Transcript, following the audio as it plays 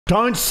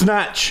Don't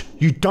snatch.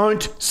 You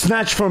don't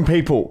snatch from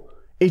people.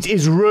 It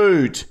is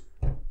rude.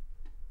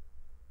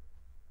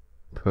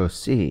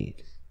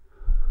 Proceed.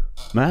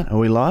 Matt, are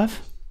we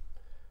live?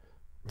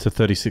 To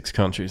 36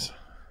 countries.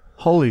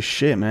 Holy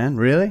shit, man.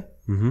 Really?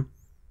 Mm-hmm.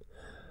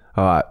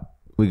 All right.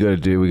 We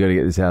got to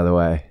get this out of the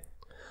way.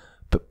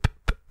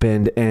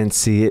 Bend and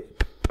see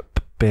it.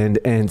 Bend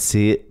and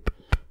see it.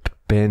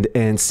 Bend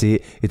and see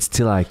it. It's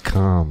till I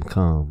come.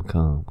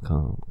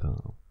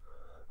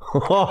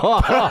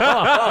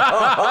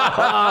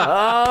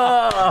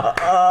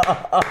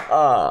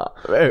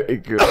 Very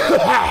good.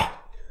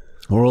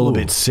 We're all a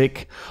bit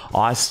sick.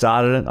 I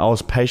started it. I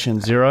was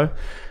patient zero.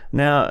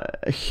 Now,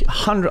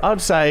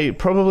 I'd say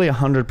probably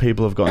 100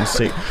 people have gotten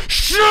sick.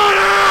 Shut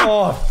up!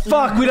 Oh,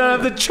 fuck. We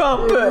don't have the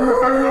trumpet.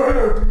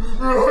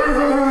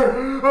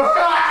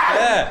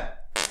 Yeah.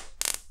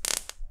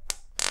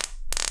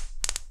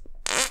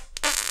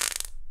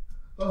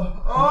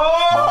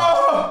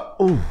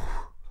 Ooh.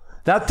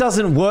 That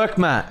doesn't work,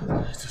 Matt.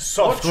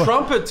 What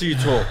trumpet do you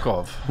talk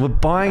of? We're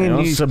buying a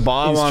new to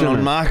buy one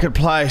on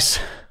Marketplace.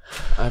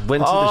 I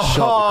went to the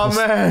shop.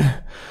 Oh,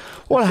 man.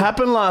 What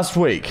happened last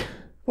week?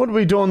 What did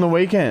we do on the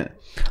weekend?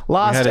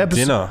 Last We had a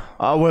episode. dinner.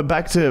 We're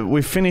back to...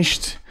 We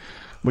finished...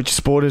 Which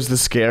sport is the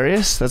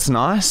scariest? That's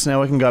nice.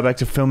 Now we can go back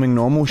to filming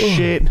normal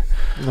shit.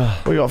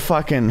 We got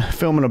fucking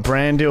filming a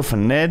brand deal for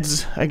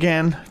Ned's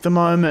again at the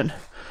moment.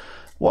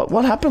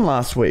 What happened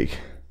last week?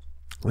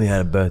 We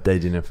had a birthday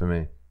dinner for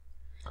me.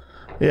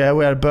 Yeah,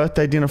 we had a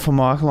birthday dinner for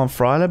Michael on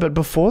Friday, but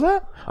before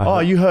that,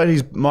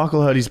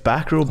 Michael hurt his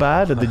back real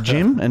bad at the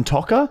gym and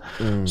Tocker,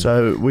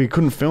 so we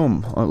couldn't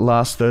film on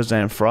last Thursday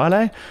and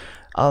Friday.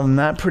 Other than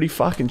that, pretty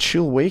fucking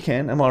chill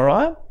weekend. Am I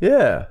right?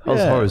 Yeah, I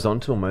was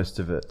horizontal most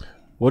of it.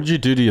 What did you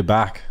do to your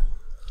back?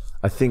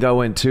 I think I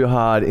went too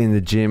hard in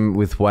the gym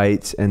with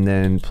weights and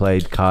then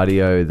played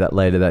cardio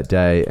later that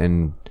day,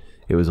 and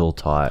it was all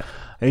tight.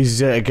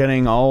 He's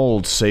getting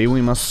old. See,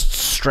 we must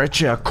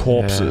stretch our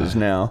corpses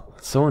now.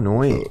 It's so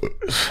annoying.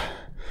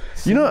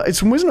 You know,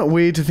 isn't it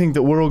weird to think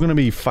that we're all going to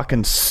be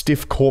fucking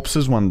stiff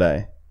corpses one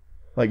day?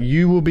 Like,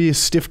 you will be a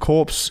stiff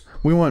corpse.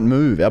 We won't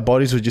move. Our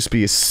bodies will just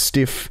be a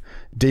stiff,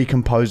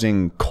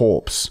 decomposing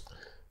corpse.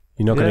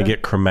 You're not going to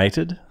get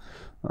cremated?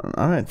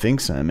 I don't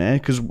think so, man.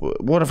 Because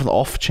what if the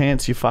off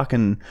chance you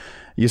fucking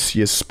your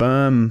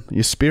sperm,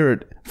 your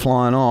spirit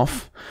flying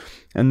off,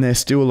 and they're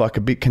still like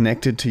a bit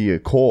connected to your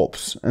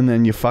corpse, and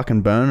then you're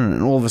fucking burning it,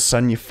 and all of a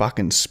sudden your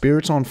fucking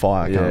spirit's on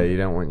fire. Yeah, you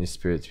don't want your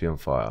spirit to be on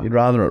fire. You'd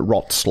rather it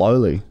rot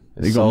slowly.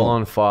 A soul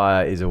on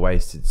fire is a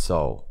wasted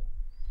soul,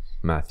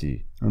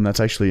 Matthew. And that's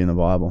actually in the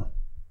Bible.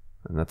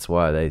 And that's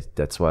why they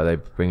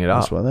bring it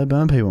up. That's why they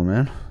burn people,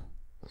 man.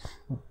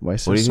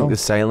 Wasted What do you soul. think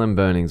the Salem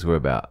burnings were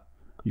about?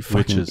 You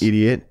fucking Witches.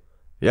 idiot.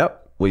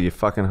 Yep. Well, you're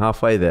fucking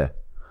halfway there.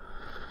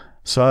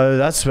 So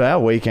that's our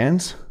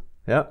weekends.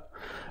 Yep.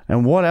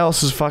 And what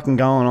else is fucking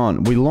going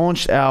on? We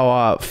launched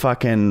our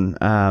fucking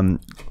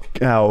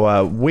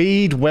our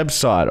weed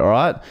website, all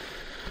right?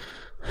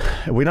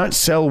 We don't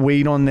sell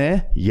weed on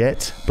there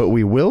yet, but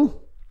we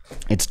will.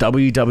 It's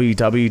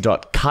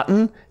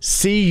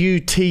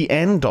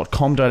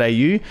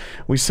www.cutn.com.au.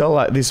 We sell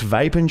like this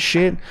vape and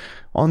shit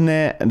on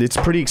there, and it's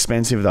pretty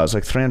expensive though. It's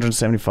like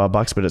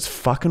 $375, but it's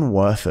fucking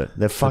worth it.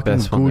 They're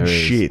fucking good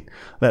shit.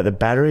 Like, the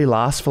battery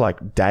lasts for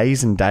like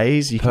days and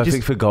days. You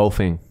Perfect for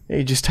golfing. Yeah,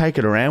 you just take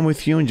it around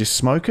with you and just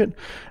smoke it,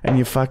 and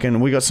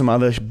we got some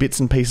other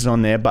bits and pieces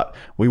on there, but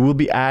we will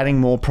be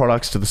adding more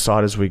products to the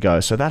site as we go.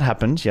 So that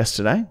happened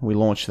yesterday. We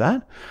launched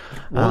that.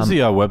 What was the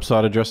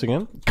website address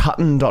again?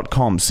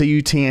 Cutn.com,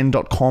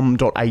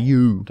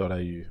 cutn.com.au.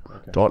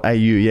 .au. .au,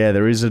 yeah,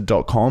 there is a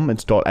 .com,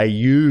 it's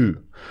 .au.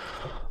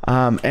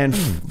 And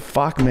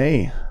fuck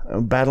me,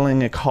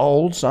 battling a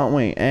colds, aren't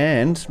we?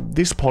 And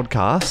this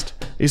podcast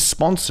is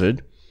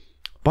sponsored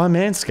by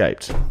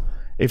Manscaped.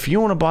 If you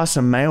want to buy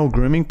some male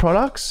grooming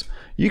products,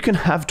 you can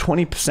have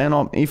 20%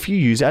 off if you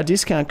use our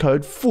discount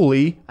code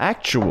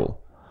FULLYACTUAL.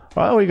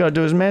 Right, all you got to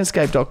do is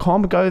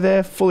manscaped.com, go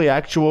there, fully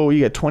actual, you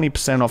get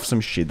 20% off some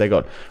shit. They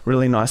got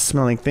really nice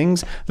smelling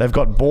things. They've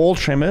got ball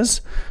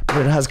trimmers, but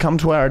it has come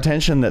to our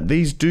attention that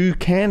these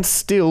can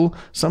still,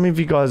 some of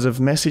you guys have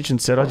messaged and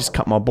said, I just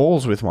cut my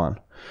balls with one.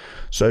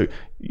 So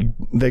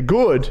they're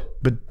good,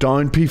 but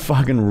don't be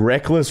fucking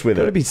reckless with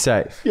it. Gotta be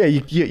safe. Yeah,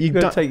 you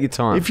gotta take your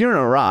time. If you're in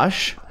a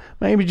rush,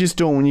 maybe just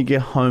do it when you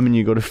get home and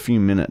you got a few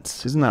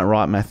minutes. Isn't that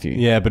right, Matthew?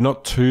 Yeah, but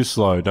not too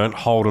slow. Don't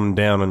hold them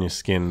down on your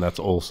skin. That's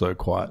also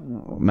quite...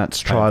 Matt's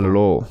tried it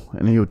all,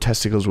 and your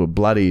testicles were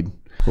bloodied.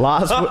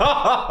 Last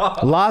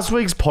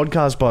week's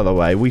podcast, by the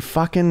way,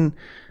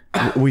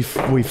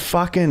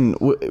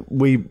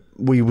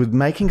 we were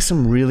making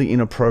some really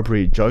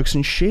inappropriate jokes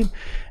and shit,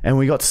 and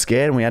we got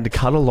scared and we had to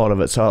cut a lot of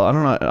it. So I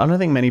don't know. I don't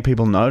think many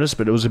people noticed,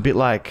 but it was a bit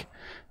like...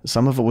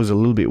 Some of it was a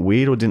little bit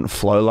weird or didn't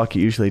flow like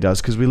it usually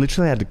does, because we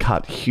literally had to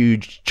cut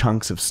huge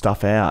chunks of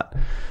stuff out.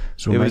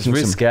 So it was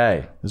risque.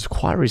 It was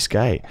quite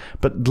risque.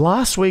 But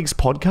last week's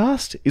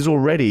podcast is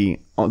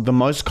already the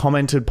most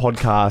commented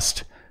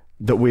podcast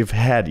that we've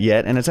had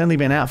yet, and it's only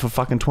been out for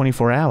fucking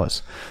 24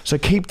 hours. So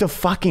keep the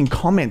fucking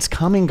comments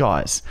coming,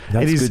 guys.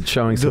 That's good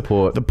showing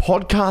support. The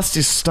podcast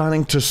is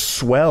starting to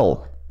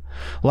swell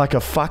like a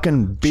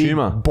fucking big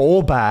Tumor.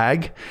 ball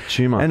bag.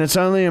 Tumor. And it's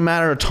only a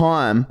matter of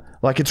time.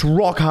 Like, it's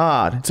rock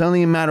hard. It's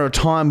only a matter of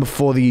time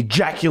before the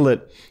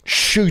ejaculate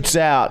shoots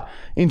out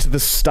into the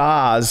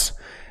stars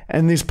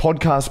and this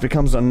podcast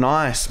becomes a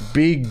nice,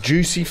 big,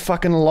 juicy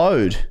fucking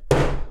load.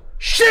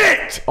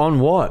 Shit! On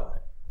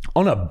what?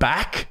 On a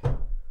back?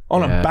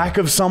 On a back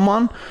of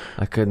someone?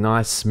 Like a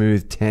nice,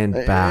 smooth, tan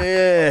back.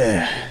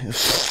 Yeah.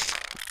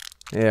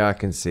 Yeah, I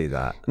can see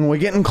that. And we're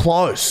getting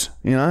close.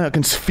 You know, I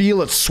can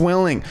feel it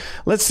swelling.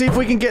 Let's see if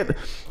we can get...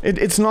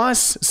 It's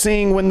nice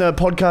seeing when the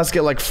podcasts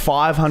get like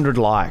 500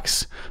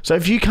 likes. So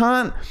if you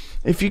can't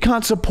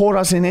support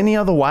us in any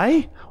other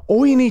way,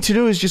 all you need to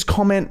do is just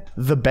comment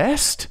the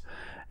best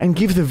and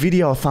give the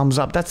video a thumbs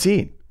up. That's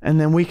it. And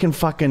then we can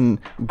fucking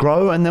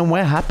grow, and then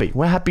we're happy.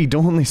 We're happy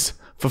doing this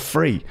for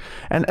free.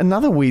 And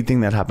another weird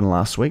thing that happened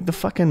last week, the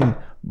fucking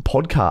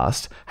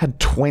podcast had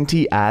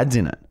 20 ads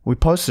in it. We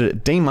posted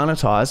it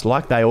demonetized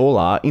like they all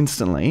are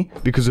instantly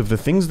because of the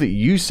things that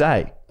you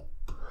say.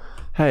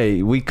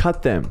 Hey, we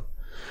cut them.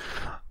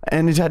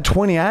 And it had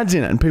 20 ads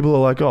in it, and people are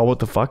like, "Oh, what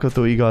the fuck? I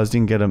thought you guys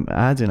didn't get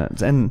ads in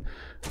it." And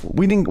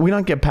we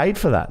don't get paid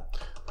for that.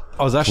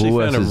 I was actually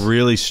found it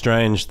really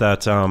strange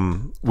that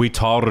we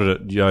titled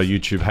it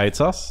YouTube Hates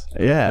Us.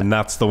 Yeah. And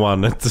that's the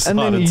one that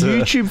decided And then to...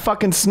 YouTube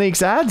fucking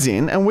sneaks ads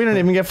in, and we don't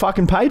even get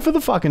fucking paid for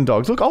the fucking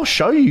dogs. Look, I'll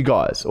show you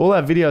guys. All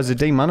our videos are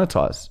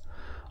demonetized.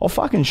 I'll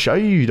fucking show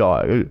you,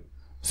 dog.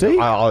 See?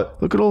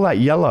 Look at all that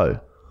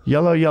yellow.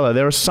 Yellow.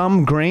 There are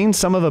some green,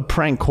 some of the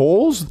prank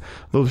calls,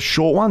 the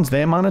short ones,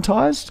 they're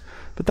monetized.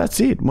 But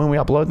that's it when we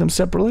upload them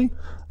separately.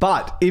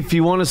 But if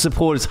you want to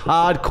support us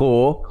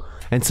hardcore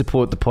and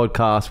support the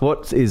podcast,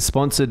 what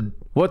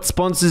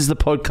sponsors the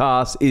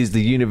podcast is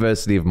the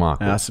University of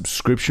Market. Our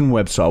subscription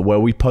website where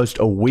we post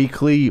a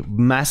weekly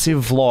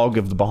massive vlog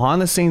of the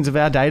behind the scenes of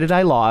our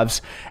day-to-day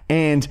lives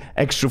and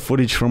extra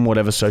footage from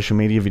whatever social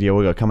media video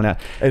we got coming out.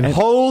 And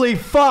holy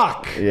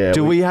fuck! Yeah,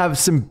 do we have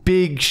some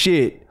big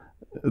shit?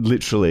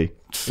 Literally.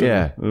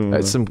 Yeah.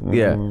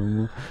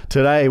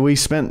 Today we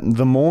spent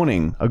the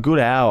morning, a good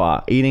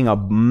hour, eating a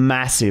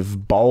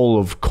massive bowl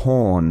of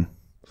corn.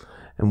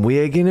 And we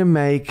are going to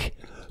make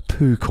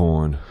poo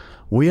corn.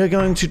 We are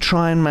going to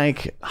try and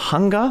make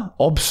hunger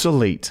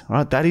obsolete. All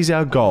right, that is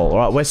our goal. All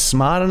right, we're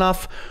smart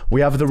enough.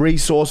 We have the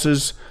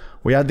resources.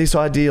 We had this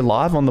idea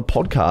live on the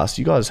podcast.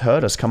 You guys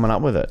heard us coming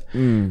up with it.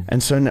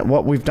 And so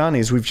what we've done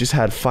is we've just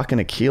had fucking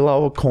a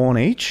kilo of corn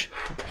each.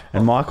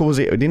 And Michael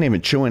didn't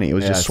even chew any. It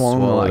was just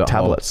swallowing them like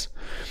tablets.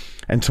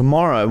 And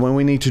tomorrow, when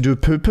we need to do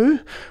poo-poo,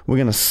 we're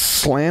going to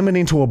slam it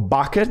into a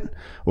bucket.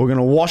 We're going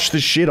to wash the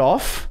shit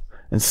off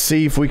and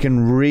see if we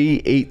can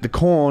re-eat the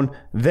corn.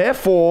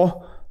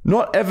 Therefore,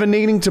 not ever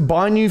needing to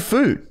buy new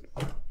food.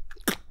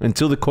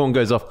 Until the corn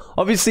goes off.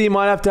 Obviously, you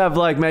might have to have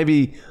like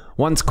maybe...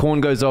 Once corn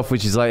goes off,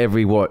 which is like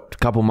every,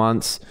 couple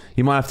months,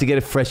 you might have to get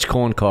a fresh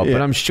corn cob. Yeah.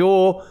 But I'm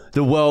sure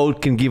the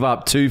world can give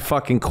up 2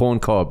 fucking corn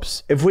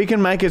cobs. If we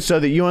can make it so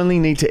that you only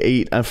need to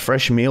eat a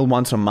fresh meal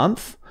once a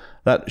month,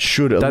 that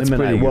should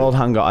eliminate world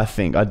hunger, I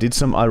think. I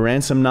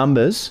ran some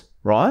numbers,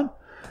 right?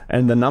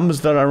 And the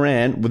numbers that I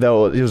ran,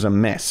 it was a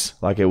mess.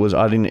 Like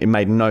it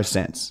made no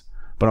sense.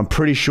 But I'm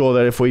pretty sure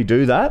that if we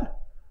do that,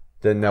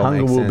 then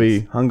hunger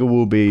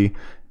will be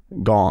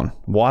gone,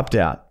 wiped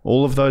out.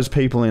 All of those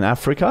people in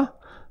Africa,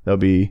 they'll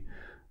be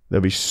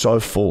so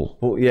full.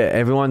 Well, yeah,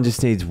 everyone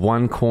just needs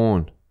one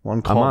corn.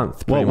 One cob. A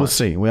month. Well, we'll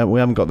see. We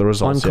haven't got the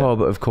results yet. One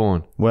cob of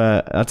corn.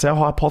 That's our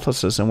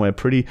hypothesis, and we're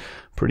pretty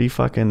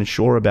fucking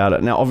sure about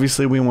it. Now,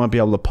 obviously, we won't be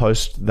able to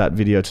post that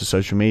video to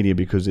social media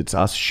because it's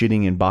us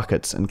shitting in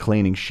buckets and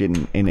cleaning shit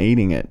and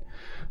eating it.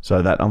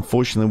 So that,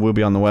 unfortunately, will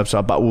be on the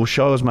website, but we'll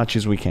show as much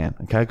as we can,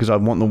 okay? Because I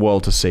want the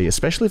world to see,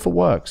 especially if it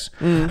works.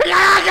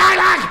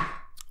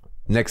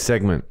 Next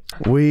segment.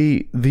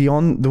 We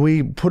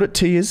put it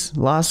to you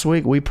last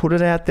week. We put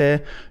it out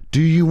there.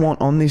 Do you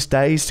want On This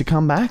Days to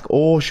come back,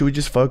 or should we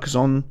just focus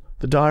on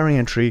the diary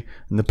entry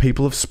and the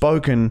people have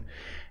spoken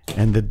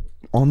and the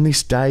On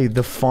This Day,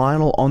 the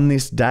final On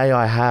This Day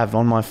I have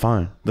on my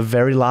phone, the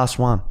very last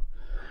one,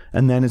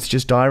 and then it's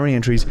just diary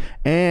entries.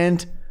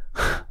 And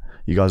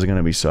you guys are going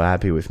to be so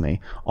happy with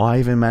me. I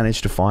even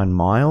managed to find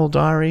my old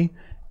diary.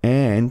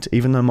 And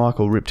even though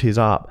Michael ripped his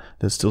up,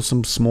 there's still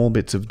some small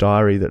bits of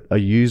diary that are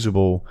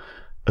usable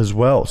as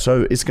well.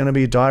 So it's going to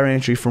be a diary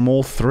entry from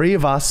all 3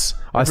 of us.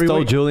 I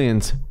stole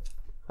Julian's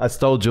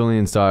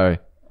diary.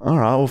 All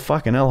right, well,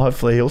 fucking hell.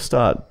 Hopefully he'll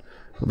start.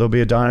 There'll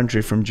be a diary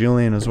entry from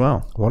Julian as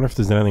well. I wonder if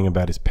there's anything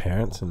about his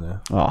parents in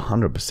there. Oh,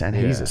 100%.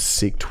 He's a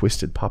sick,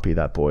 twisted puppy,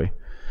 that boy.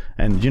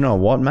 And you know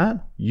what,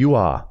 Matt? You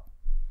are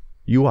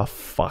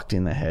fucked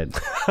in the head.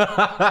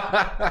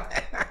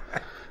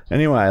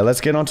 Anyway,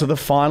 let's get on to the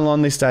final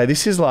On This Day.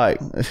 This is like,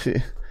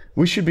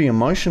 we should be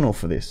emotional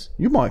for this.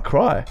 You might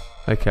cry.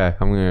 Okay,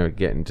 I'm going to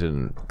get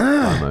into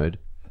cry mode.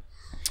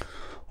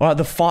 All right,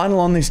 the final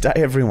On This Day,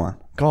 everyone.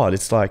 God,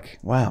 it's like,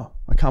 wow.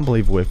 I can't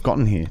believe we've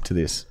gotten here to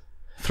this.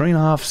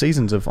 3.5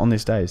 seasons of On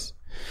This Days.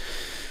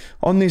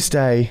 On this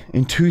day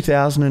in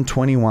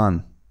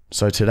 2021,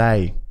 so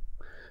today,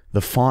 the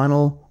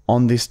final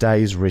On This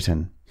Day is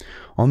written.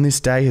 On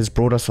This Day has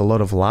brought us a lot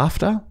of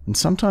laughter and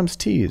sometimes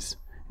tears.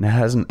 And it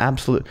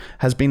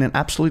has been an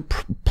absolute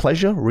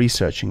pleasure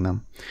researching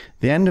them.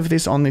 The end of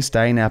this On This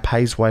Day now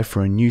paves way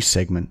for a new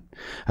segment.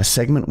 A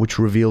segment which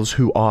reveals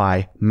who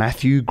I,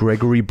 Matthew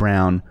Gregory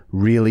Brown,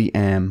 really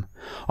am.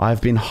 I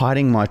have been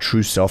hiding my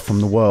true self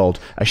from the world,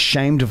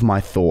 ashamed of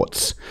my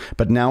thoughts.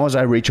 But now as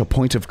I reach a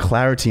point of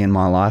clarity in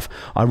my life,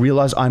 I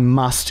realize I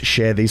must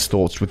share these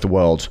thoughts with the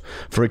world.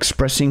 For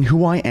expressing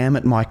who I am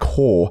at my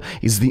core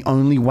is the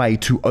only way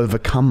to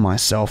overcome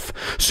myself.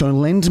 So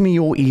lend me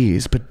your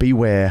ears, but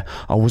beware,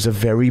 I was a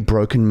very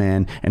broken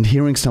man, and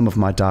hearing some of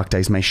my dark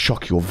days may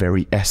shock your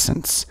very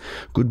essence.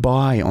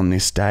 Goodbye on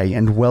this day,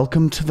 and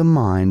welcome to the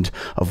mind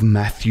of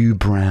Matthew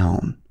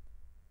Brown.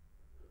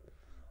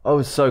 I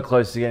was so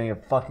close to getting a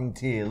fucking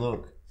tear.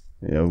 Look.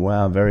 Yeah,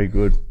 wow, very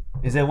good.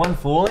 Is there one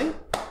falling?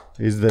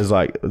 His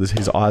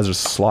eyes are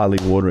slightly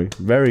watery.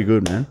 Very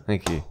good, man.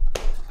 Thank you.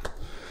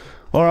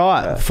 All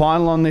right,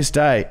 final on this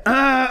day. All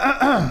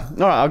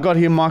right, I got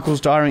here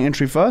Michael's diary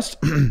entry first.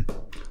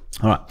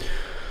 All right.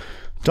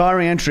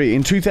 Diary entry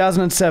in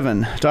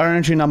 2007. Diary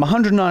entry number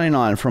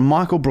 199 from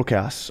Michael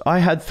Brookhouse. I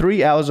had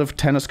 3 hours of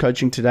tennis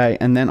coaching today,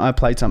 and then I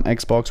played some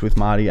Xbox with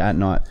Marty at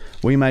night.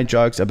 We made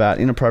jokes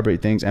about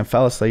inappropriate things and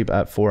fell asleep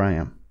at 4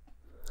 a.m.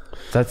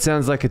 That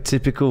sounds like a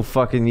typical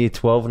fucking year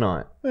 12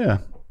 night. Yeah.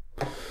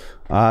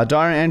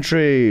 Diary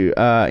entry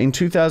in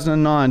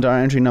 2009.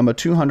 Diary entry number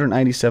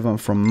 287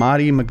 from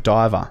Marty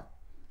McDiver.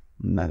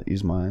 And that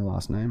is my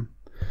last name.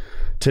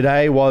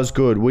 Today was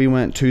good. We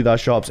went to the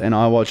shops and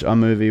I watched a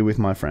movie with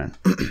my friend.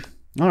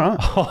 All right.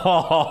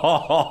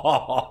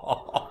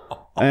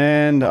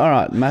 And all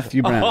right,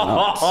 Matthew Brown.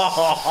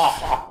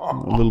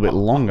 Oh, a little bit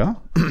longer.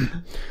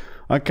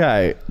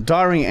 Okay.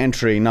 Diary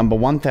entry number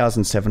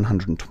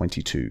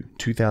 1722,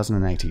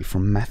 2080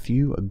 from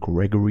Matthew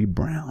Gregory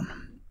Brown.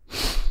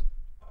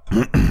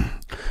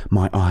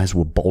 My eyes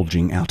were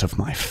bulging out of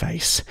my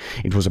face.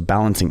 It was a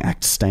balancing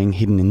act staying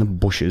hidden in the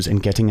bushes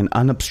and getting an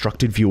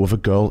unobstructed view of a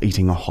girl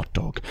eating a hot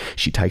dog.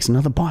 She takes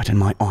another bite and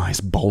my eyes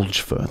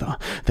bulge further.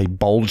 They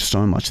bulge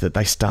so much that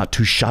they start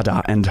to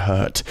shudder and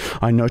hurt.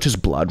 I notice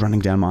blood running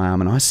down my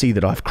arm and I see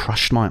that I've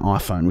crushed my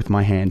iPhone with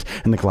my hand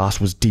and the glass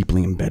was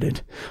deeply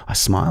embedded. I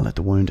smile at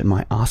the wound and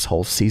my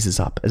asshole seizes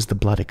up as the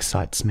blood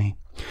excites me.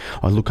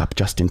 I look up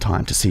just in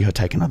time to see her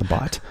take another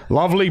bite.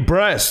 Lovely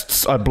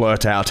breasts, I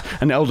blurt out.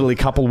 An elderly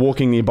couple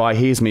walking nearby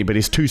hears me but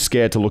is too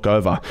scared to look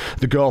over.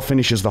 The girl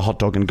finishes the hot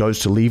dog and goes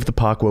to leave the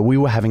park where we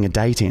were having a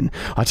date in.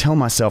 I tell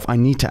myself I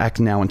need to act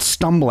now and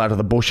stumble out of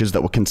the bushes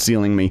that were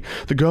concealing me.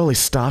 The girl is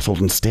startled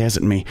and stares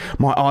at me.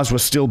 My eyes were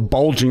still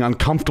bulging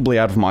uncomfortably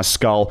out of my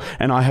skull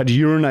and I had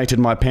urinated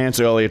my pants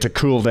earlier to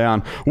cool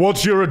down.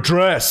 What's your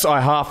address? I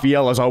half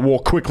yell as I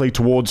walk quickly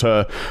towards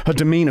her. Her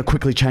demeanor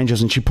quickly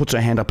changes and she puts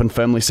her hand up and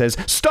firmly says,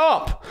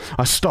 "Stop!"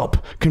 I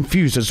stop,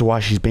 confused as to why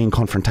she's being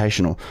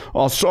confrontational.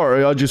 "Oh,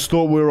 sorry, I just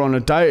thought we were on a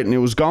date and it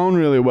was going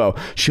really well."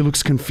 She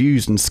looks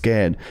confused and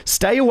scared.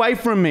 "Stay away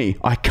from me!"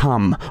 I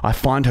come. I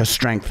find her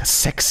strength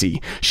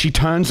sexy. She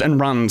turns and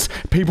runs.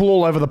 People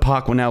all over the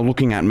park were now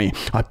looking at me.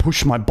 I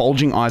pushed my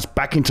bulging eyes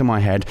back into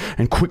my head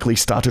and quickly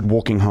started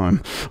walking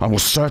home. I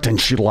was certain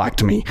she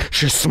liked me.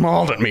 She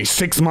smiled at me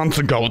 6 months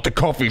ago at the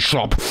coffee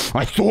shop.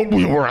 I thought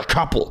we were a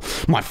couple.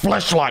 My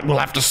fleshlight will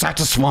have to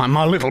satisfy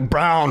my little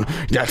brown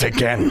yet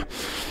again.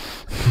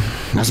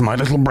 As my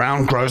little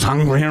brown grows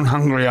hungrier and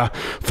hungrier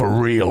for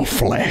real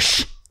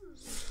flesh.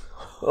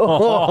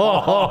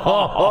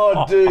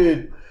 Oh,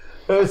 dude.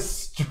 Her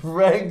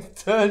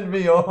strength turned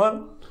me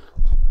on.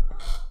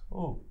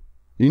 Oh.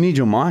 You need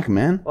your mic,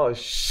 man. Oh,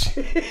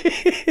 shit.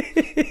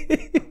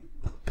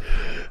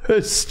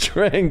 Her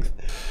strength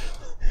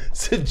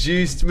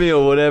seduced me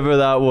or whatever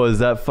that was.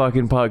 That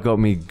fucking part got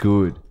me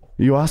good.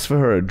 You asked for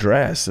her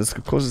address.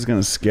 Of course it's going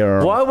to scare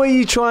her. Why were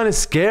you trying to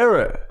scare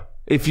her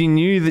if you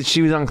knew that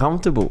she was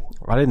uncomfortable?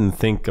 I didn't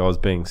think I was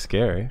being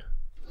scary.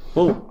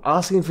 Well,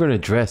 asking for an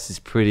address is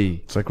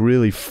pretty... It's like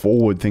really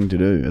forward thing to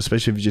do,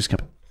 especially if you just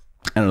come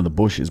out of the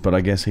bushes. But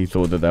I guess he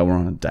thought that they were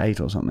on a date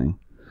or something.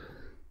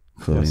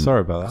 Clearly, Yeah, sorry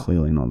about that.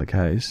 Clearly not the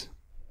case.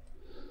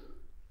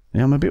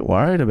 Yeah, I'm a bit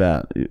worried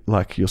about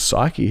like your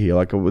psyche here.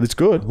 Like, it's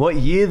good. What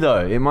year,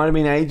 though? It might have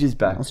been ages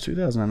back. That's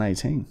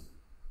 2018.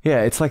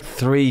 Yeah, it's like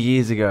 3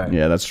 years ago.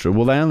 Yeah, that's true.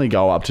 Well, they only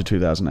go up to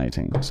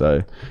 2018.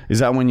 So is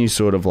that when you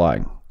sort of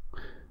like...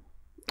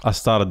 I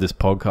started this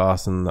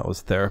podcast and that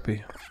was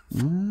therapy.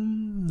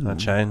 I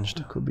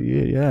changed. Could be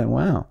it. Yeah,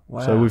 wow.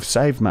 Wow. So we've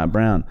saved Matt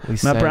Brown. Matt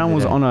saved Brown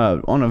was it.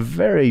 on a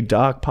very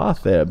dark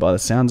path there by the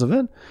sounds of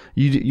it.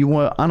 You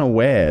were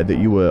unaware that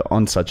you were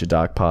on such a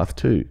dark path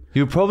too.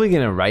 You were probably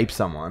going to rape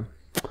someone.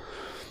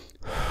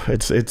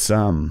 It's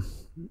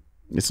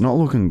not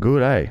looking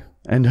good, eh?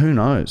 And who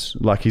knows?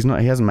 Like he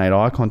hasn't made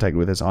eye contact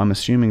with us. I'm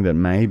assuming that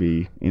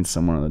maybe in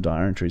some one of the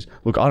diary entries.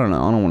 Look, I don't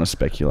know. I don't want to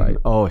speculate.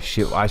 Oh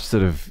shit! I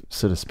sort of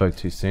spoke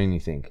too soon.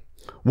 You think?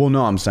 Well,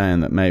 no, I'm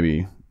saying that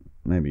maybe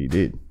he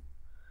did.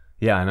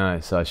 Yeah, I know.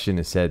 So I shouldn't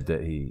have said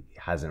that he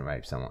hasn't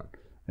raped someone.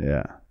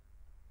 Yeah.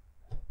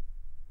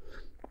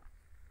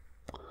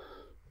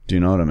 Do you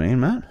know what I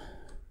mean, Matt?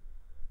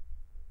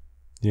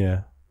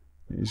 Yeah.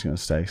 He's going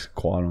to stay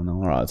quiet on that.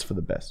 All right, it's for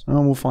the best.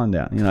 Oh, we'll find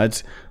out. You know,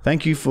 it's.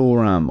 Thank you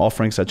for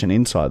offering such an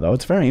insight, though.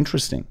 It's very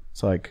interesting.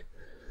 It's like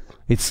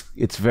It's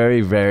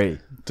very, very...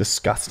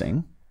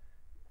 disgusting,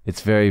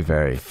 It's very,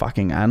 very...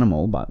 fucking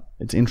animal, but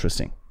it's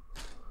interesting.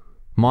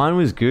 Mine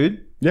was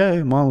good.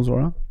 Yeah, mine was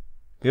alright.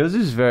 Yours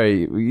is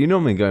very... You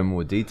normally go in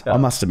more detail. I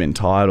must have been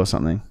tired or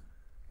something.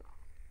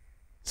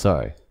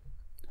 Sorry.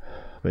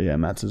 But yeah,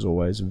 Matt's is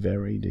always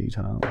very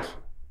detailed.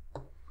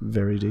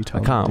 Very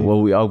detailed. I can't.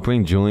 Well, I'll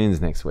bring Julian's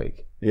next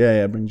week.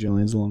 Yeah, bring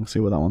Julian's along, see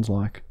what that one's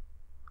like.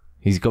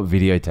 He's got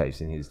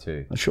videotapes in his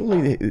too.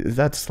 Surely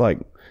that's like...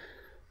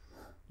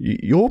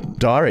 Your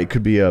diary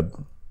could be a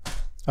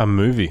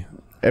movie.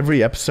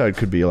 Every episode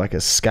could be like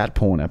a scat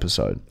porn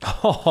episode.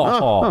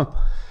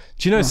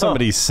 Do you know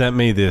somebody sent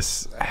me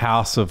this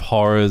House of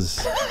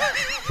Horrors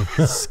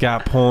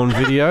scat porn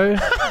video?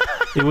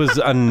 It was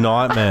a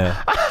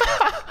nightmare.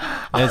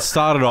 And it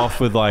started off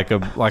with like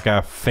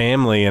a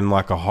family in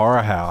like a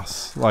horror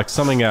house, like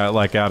something out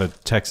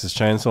of Texas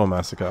Chainsaw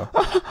Massacre.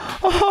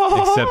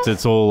 Except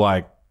it's all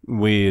like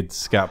weird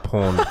scat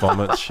porn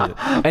vomit shit.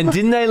 And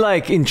didn't they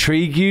like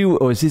intrigue you,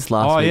 or is this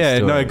last week's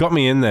story? No, it got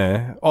me in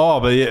there.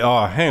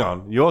 Hang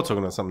on, you're talking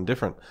about something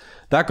different.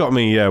 That got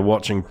me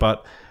watching.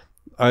 But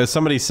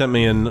somebody sent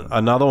me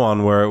another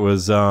one where it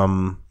was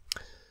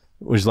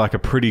like a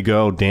pretty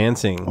girl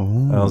dancing.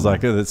 And I was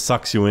like, it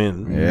sucks you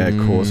in. Yeah,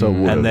 of course I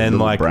would. And then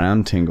like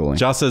brown tingling.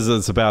 Just as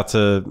it's about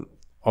to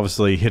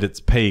obviously hit its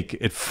peak,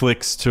 it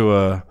flicks to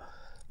a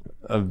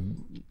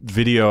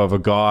video of a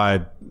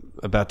guy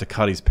about to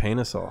cut his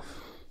penis off.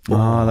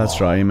 Oh, that's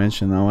right. You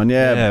mentioned that one.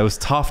 Yeah, it was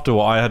tough to.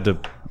 I had to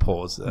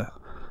pause there.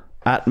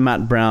 At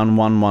Matt Brown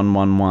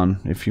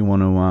 1111 if you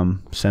want to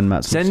send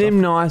Matt some Send stuff. him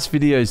nice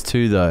videos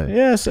too, though.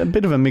 Yeah, it's a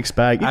bit of a mixed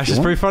bag. Actually,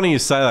 it's pretty funny you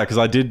say that, because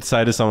I did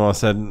say to someone, I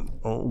said,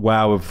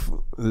 wow,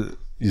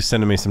 you're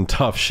sending me some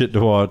tough shit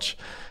to watch.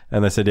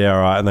 And they said, yeah,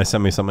 all right. And they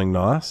sent me something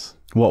nice.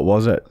 What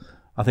was it?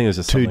 I think it was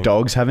just two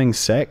dogs having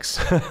sex.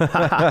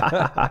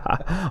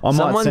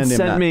 Someone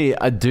sent me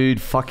a dude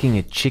fucking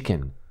a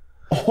chicken.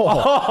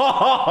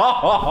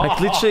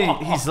 Like literally,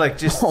 he's like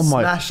just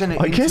smashing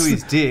it into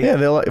his dick. Yeah,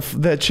 they're like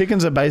their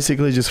chickens are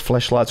basically just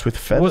fleshlights with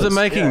feathers. Was it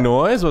making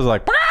noise? Was it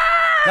like?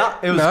 No,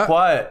 it was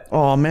quiet.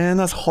 Oh man,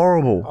 that's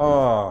horrible.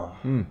 Oh,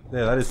 yeah,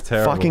 that is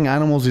terrible. Fucking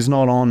animals is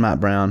not on, Matt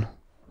Brown.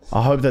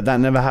 I hope that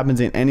never happens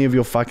in any of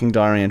your fucking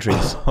diary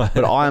entries.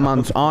 But I am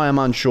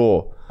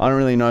unsure. I don't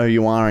really know who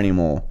you are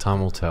anymore. Time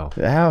will tell.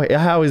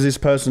 How is this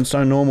person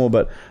so normal,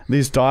 but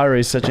this diary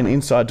is such an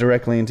insight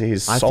directly into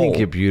his soul? I think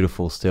you're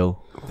beautiful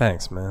still.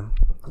 Thanks, man.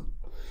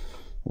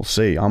 We'll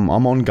see. I'm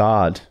on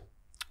guard.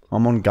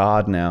 I'm on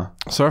guard now.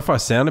 Sorry if I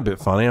sound a bit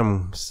funny.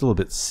 I'm still a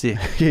bit sick.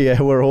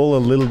 Yeah, we're all a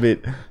little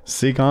bit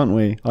sick, aren't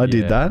we? I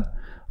did that.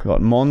 I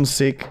got Mon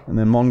sick, and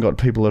then Mon got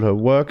people at her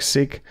work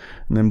sick,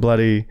 and then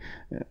bloody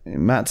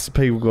Matt's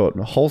people got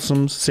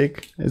Wholesome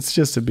sick. It's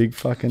just a big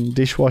fucking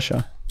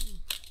dishwasher.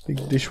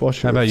 Big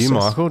dishwasher. How about you,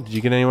 Michael? Did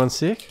you get anyone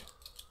sick?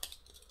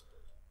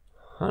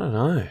 I don't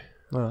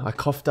know. I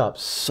coughed up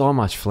so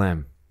much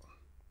phlegm.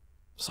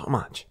 So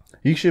much.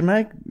 You should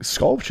make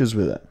sculptures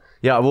with it.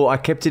 Yeah, well, I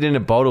kept it in a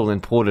bottle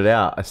and poured it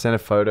out. I sent a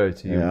photo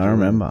to you. Yeah, I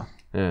remember.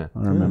 Yeah. I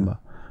remember.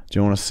 Do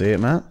you want to see it,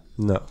 Matt?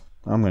 No.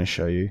 I'm going to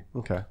show you.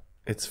 Okay.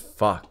 It's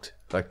fucked.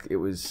 Like, it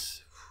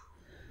was...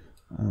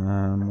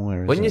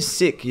 Where is when it? you're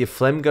sick, your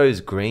phlegm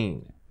goes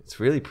green. It's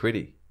really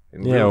pretty.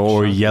 Yeah,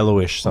 or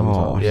yellowish sometimes.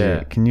 Oh,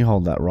 yeah. Can you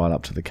hold that right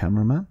up to the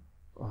camera, Matt?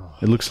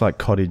 It looks like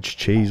cottage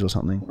cheese or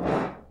something.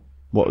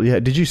 What?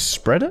 Yeah. Did you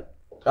spread it?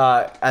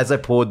 As I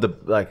poured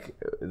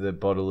the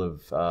bottle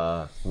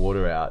of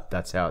water out,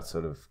 that's how it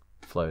sort of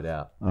flowed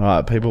out. All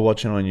right, people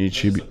watching on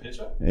YouTube.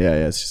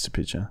 Yeah, it's just a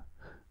picture.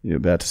 You're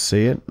about to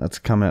see it. That's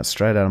come out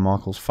straight out of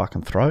Michael's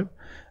fucking throat.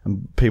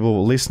 And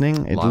people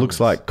listening, it looks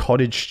like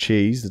cottage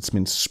cheese that's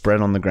been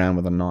spread on the ground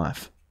with a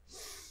knife.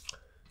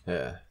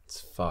 Yeah,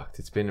 it's fucked.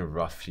 It's been a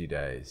rough few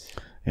days.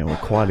 Yeah, we're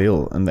quite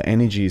ill, and the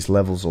energy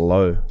levels are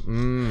low.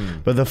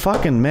 But the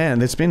fucking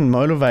man, it's been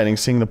motivating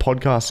seeing the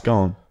podcast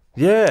going.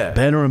 Yeah.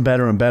 Better and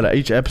better and better.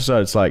 Each episode,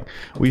 it's like,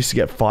 we used to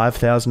get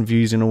 5,000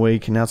 views in a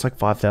week, and now it's like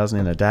 5,000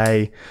 in a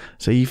day.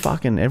 So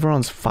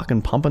everyone's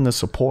fucking pumping the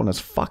support, and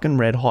it's fucking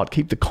red hot.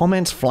 Keep the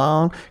comments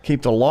flowing,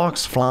 keep the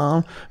likes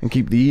flowing, and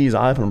keep the ears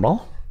open,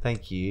 bro.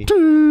 Thank you.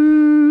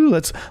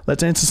 Let's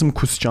answer some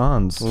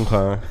questions.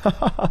 Okay.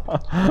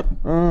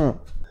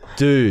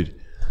 Dude,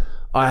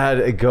 I had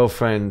a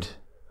girlfriend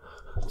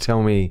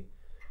tell me,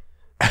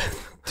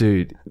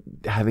 dude,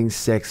 having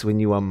sex when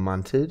you are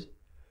munted,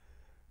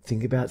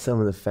 think about some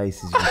of the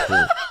faces you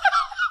pull.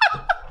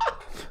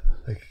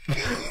 Like,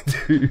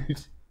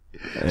 dude.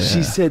 Yeah.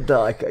 She said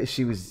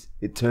that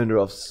it turned her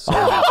off so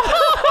much.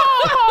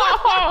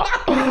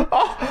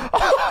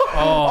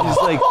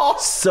 Just like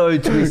so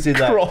twisted.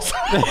 Like, Cross.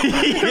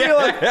 you're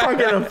like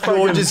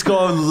you're just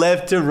going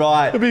left to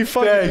right. It'd be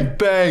fucking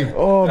bang.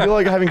 Oh, it'd be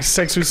like having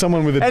sex with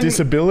someone with a And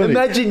disability.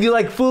 Imagine you're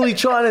like fully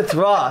trying to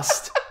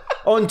thrust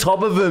on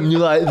top of him.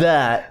 You're like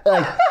that.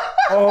 Like,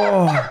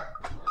 oh,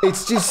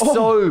 it's just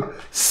so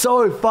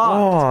fucked.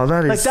 Oh,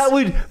 that is like that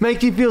would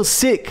make you feel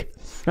sick.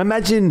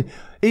 Imagine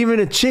even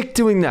a chick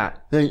doing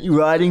that, like,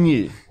 riding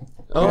you.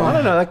 Oh, I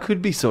don't know. That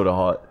could be sort of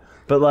hot,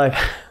 but like,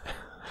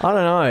 I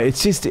don't know.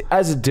 It's just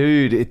as a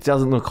dude, it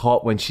doesn't look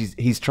hot when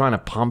he's trying to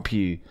pump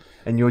you,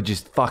 and you're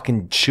just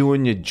fucking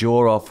chewing your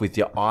jaw off with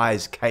your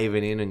eyes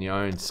caving in on your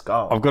own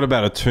skull. I've got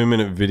about a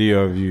 2-minute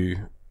video of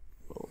you,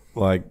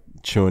 like,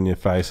 chewing your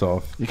face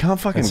off. You can't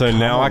fucking. And so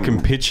now come I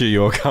can picture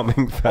your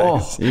coming face.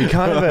 Oh, you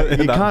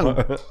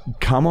can't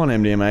come on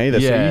MDMA either.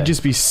 So Yeah. you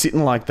just be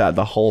sitting like that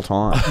the whole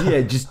time.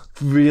 Yeah, just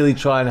really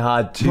trying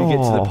hard to get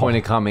to the Oh. point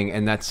of coming,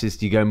 and that's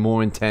just, you go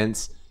more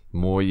intense,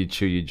 more you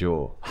chew your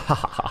jaw.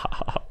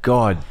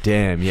 God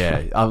damn,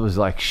 yeah. I was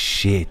like,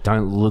 shit,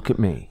 don't look at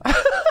me.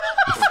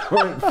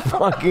 Don't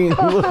fucking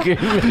look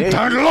at me.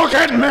 Don't look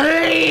at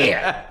me!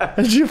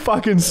 As you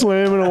fucking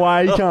slamming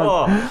away, you Oh.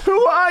 cunt. Who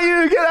are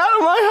you? Get out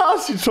of my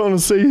house. You're trying to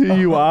see who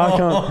you are,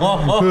 cunt.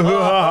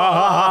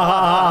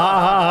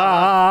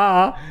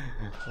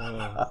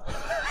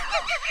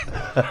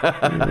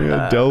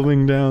 You're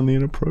delving down the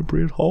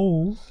inappropriate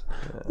holes.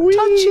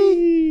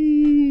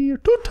 Touchy!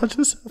 Don't touch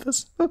the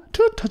surface.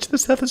 Don't touch the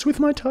surface with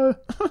my toe.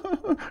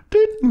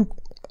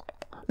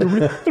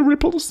 The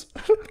ripples.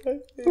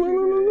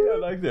 I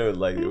like that.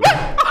 Like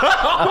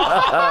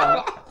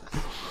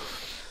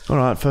All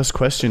right, first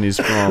question is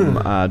from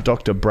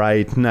Dr.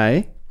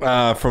 Braidney.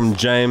 From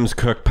James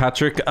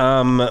Kirkpatrick.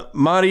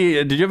 Marty,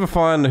 did you ever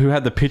find who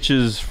had the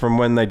pictures from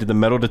when they did the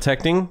metal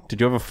detecting?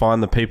 Did you ever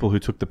find the people who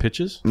took the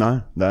pictures?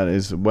 No, that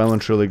is well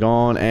and truly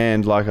gone.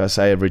 And like I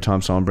say, every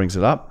time someone brings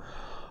it up,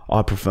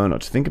 I prefer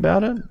not to think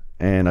about it.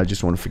 And I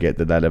just want to forget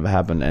that ever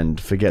happened,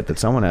 and forget that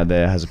someone out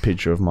there has a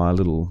picture of my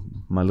little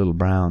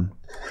brown.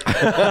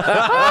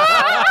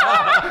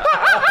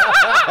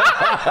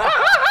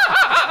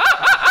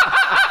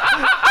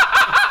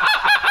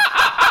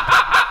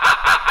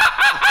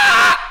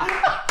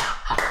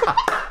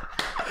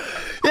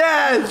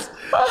 yes!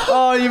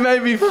 Oh, you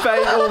made me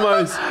faint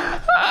almost.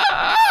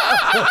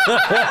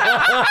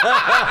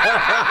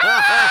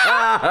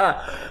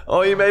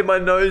 Oh, you made my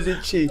nose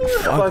itchy.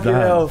 Fucking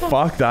hell.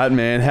 Fuck that,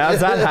 man. How's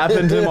that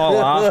happen to my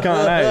laugh,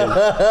 can't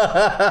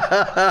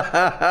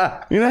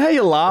You know how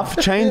your laugh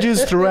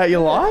changes throughout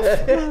your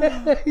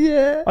life?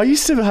 Yeah. I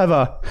used to have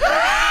a...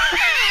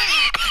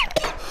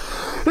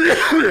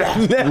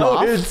 Now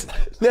it's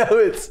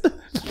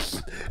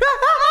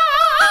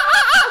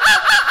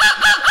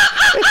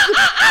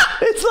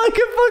it's like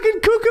a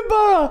fucking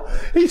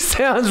kookaburra. He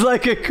sounds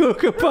like a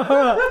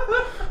kookaburra.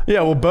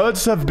 Yeah, well,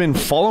 birds have been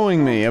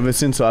following me ever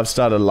since I've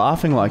started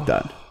laughing like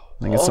that. I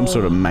think it's some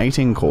sort of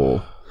mating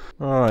call.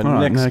 All right, All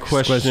right, next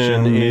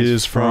question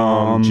is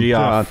from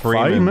G.R.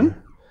 Freeman.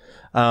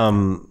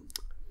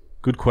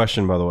 Good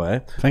question, by the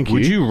way. Thank you.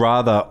 Would you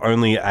rather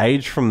only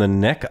age from the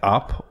neck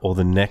up or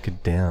the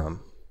neck down?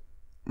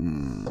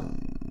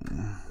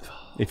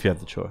 If you had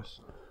the choice.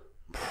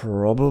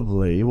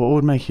 Probably. What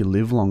would make you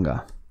live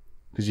longer?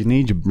 Because you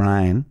need your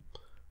brain.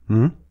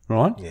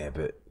 Right? Yeah,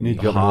 but Need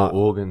you your got more heart.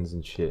 organs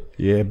and shit.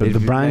 Yeah, but If the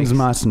it brain's the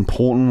makes- most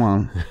important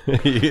one.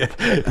 Yeah.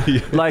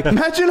 Like,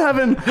 Imagine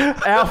having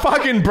our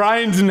fucking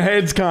brains and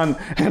heads, cunt,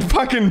 and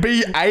fucking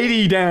be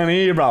 80 down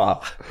here, brother.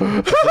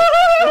 That'd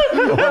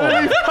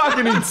be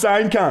fucking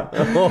insane, cunt.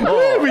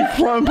 We'd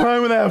be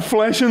playing with our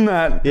flesh and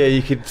that. yeah,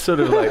 you could sort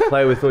of like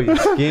play with all your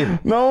skin.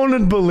 No one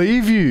would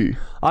believe you.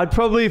 I'd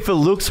probably, for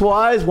looks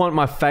wise, want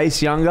my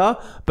face younger,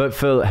 but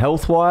for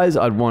health wise,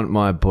 I'd want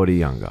my body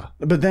younger.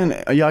 But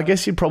then, yeah, I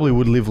guess you probably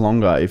would live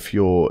longer if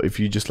you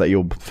just let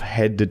your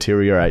head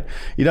deteriorate.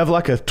 You'd have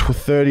like a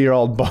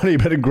 30-year-old body,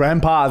 but a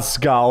grandpa's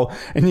skull,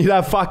 and you'd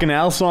have fucking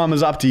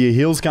Alzheimer's up to your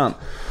heels, cunt.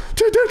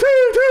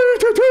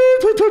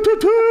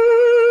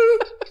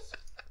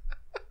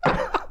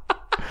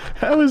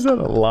 How is that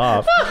a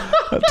laugh?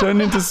 That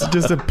turned into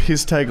just a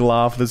piss take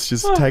laugh that's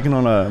just taken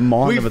on a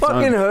mind We of its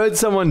fucking own. heard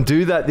someone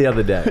do that the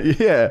other day.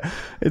 Yeah,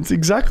 it's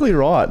exactly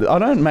right. I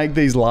don't make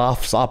these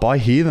laughs up. I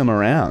hear them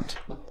around.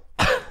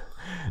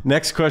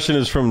 Next question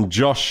is from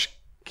Josh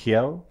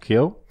Kiel.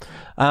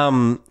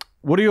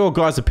 What are your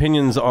guys'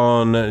 opinions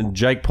on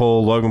Jake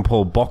Paul, Logan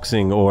Paul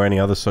boxing, or any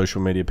other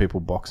social media people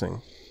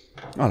boxing?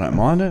 I don't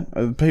mind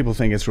it. People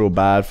think it's real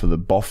bad for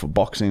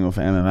boxing or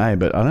for MMA,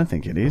 but I don't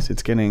think it is.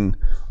 It's getting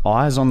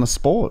eyes on the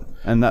sport,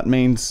 and that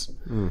means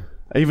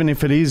even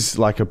if it is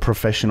like a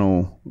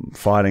professional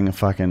fighting a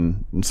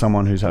fucking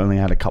someone who's only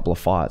had a couple of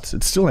fights,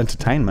 it's still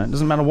entertainment. It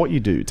doesn't matter what you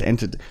do.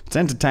 It's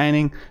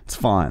entertaining. It's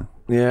fine.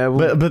 Yeah,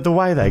 well, But the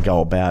way they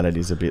go about it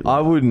is a bit. I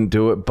wouldn't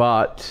do it,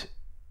 but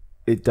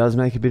it does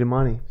make a bit of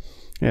money.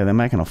 Yeah, they're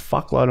making a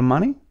fuckload of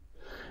money.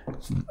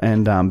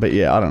 And but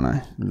yeah, I don't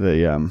know.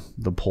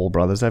 The Paul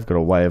brothers, they've got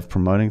a way of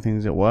promoting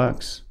things that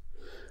works.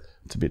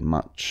 It's a bit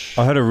much.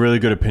 I had a really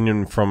good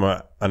opinion from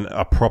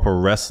a proper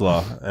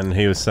wrestler, and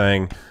he was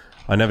saying,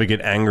 I never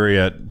get angry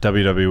at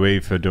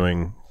WWE for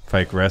doing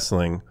fake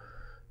wrestling.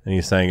 And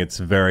you're saying it's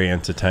very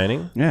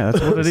entertaining? Yeah,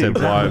 that's what it He is.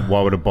 said,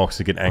 why would a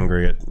boxer get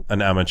angry at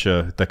an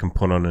amateur that can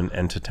put on an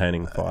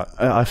entertaining fight?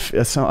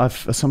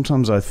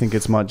 Sometimes I think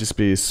it might just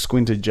be a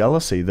squinted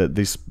jealousy that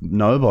this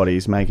nobody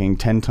is making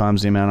 10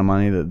 times the amount of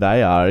money that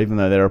they are, even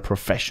though they're a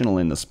professional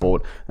in the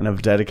sport and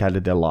have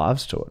dedicated their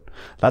lives to it.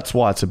 That's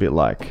why it's a bit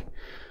like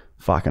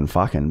fucking.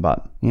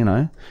 But, you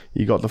know,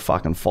 you got the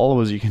fucking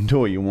followers. You can do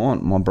what you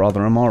want, my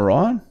brother. Am I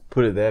right?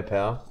 Put it there,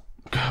 pal.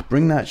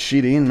 Bring that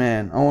shit in,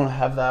 man. I want to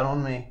have that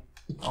on me.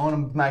 I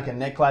want to make a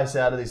necklace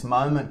out of this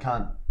moment,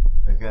 cunt.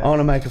 Okay. I want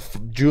to make a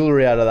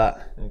jewellery out of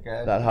that.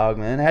 Okay. That hug,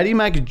 man. How do you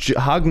make a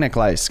hug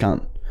necklace,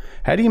 cunt?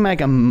 How do you make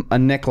a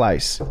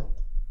necklace?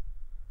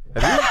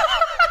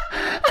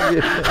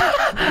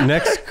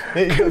 Next,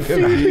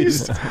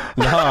 Confused.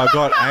 no, I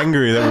got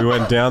angry that we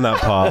went down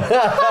that path.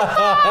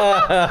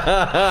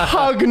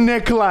 Hug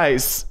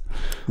necklace.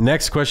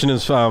 Next question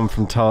is from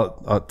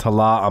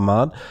Tala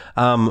Ahmad.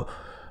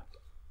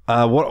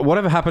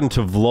 Whatever happened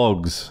to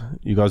vlogs?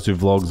 You guys do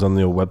vlogs on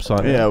your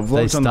website? Yeah, They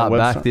vlogs on the start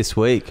website. back this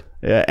week.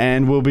 Yeah,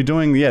 and we'll be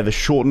doing the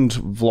shortened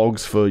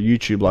vlogs for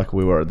YouTube like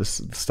we were at the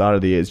start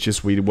of the year. It's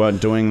just we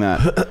weren't doing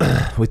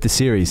that With the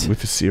series.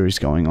 with the series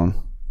going on.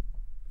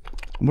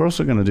 We're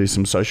also going to do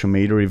some social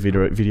media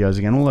videos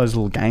again. All those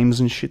little games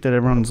and shit that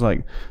everyone's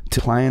like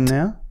playing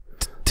now.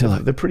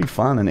 They're pretty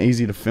fun and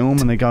easy to film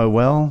and they go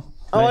well.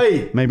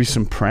 Oi! Maybe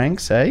some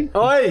pranks, eh?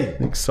 Oi!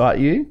 Excite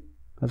you?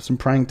 Have some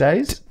prank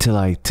days? Till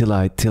I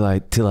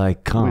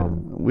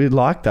come. We'd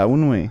like that,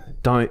 wouldn't we?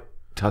 Don't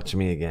touch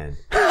me again.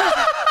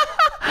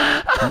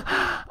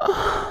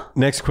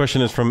 Next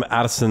question is from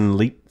Addison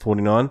Leap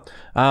 49.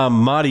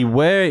 Marty,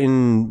 where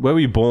were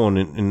you born?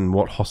 In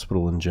what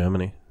hospital in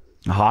Germany?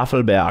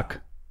 Heidelberg.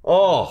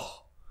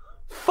 Oh,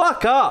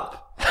 fuck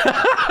up.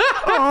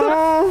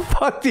 What the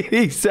fuck did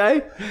he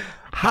say?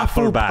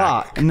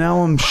 Hasselback.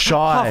 Now I'm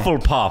shy.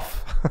 Hufflepuff.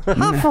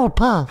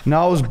 Hufflepuff.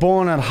 No, I was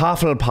born at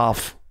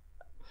Hufflepuff.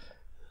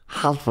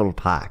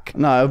 Hufflepuff.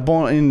 No, I was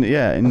born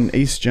in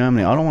East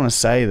Germany. I don't want to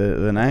say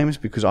the names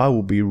because I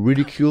will be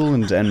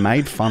ridiculed and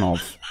made fun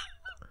of.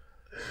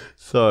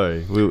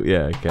 Sorry.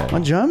 Okay. My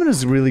German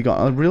has really got...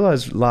 I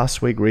realised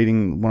last week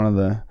reading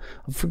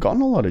I've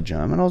forgotten a lot of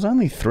German. I was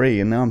only 3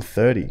 and now I'm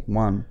 30.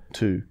 1,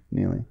 2,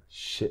 nearly.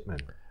 Shit, man.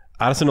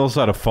 Addison also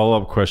had a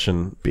follow-up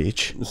question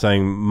Bitch.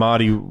 saying,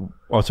 Marty...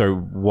 Oh, sorry.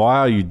 Why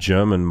are you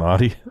German,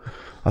 Marty?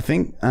 I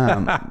think I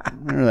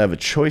don't really have a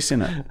choice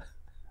in it.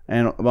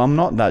 And I'm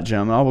not that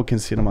German. I would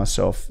consider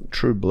myself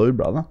true blue,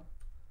 brother.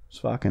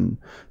 Just fucking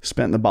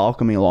spent the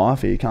bulk of my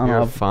life here, cunt. You're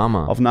a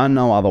farmer. I've known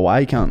no other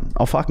way, cunt.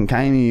 I fucking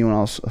came here when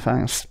I was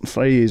fucking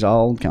 3 years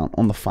old, cunt,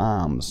 on the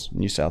farms,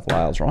 New South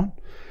Wales, right?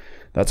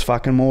 That's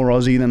fucking more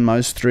Aussie than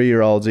most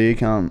 3-year-olds here,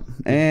 cunt.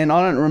 And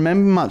I don't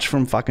remember much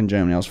from fucking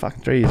Germany. I was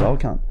fucking 3 years old,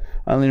 cunt.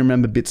 I only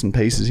remember bits and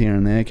pieces here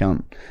and there,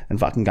 cunt. And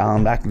fucking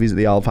going back to visit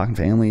the old fucking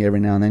family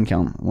every now and then,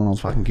 cunt, when I was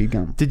fucking kid,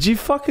 cunt. Did you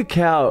fuck a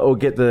cow or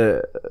get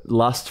the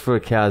lust for a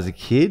cow as a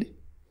kid?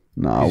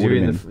 No, I would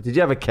have been... Did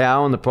you have a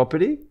cow on the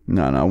property?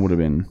 No, I would have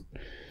been...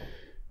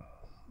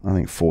 I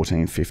think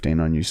 14, 15,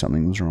 I knew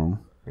something was wrong.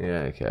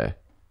 Yeah, okay.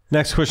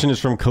 Next question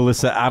is from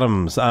Calissa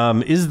Adams.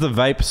 Is the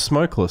vape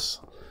smokeless?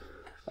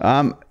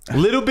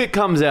 Little bit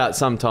comes out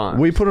sometimes.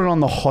 We put it on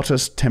the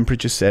hottest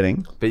temperature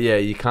setting, But yeah,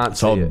 you can't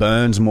so see it it.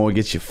 burns more,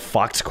 gets you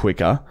fucked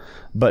quicker.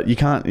 But you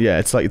can't... Yeah,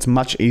 it's like it's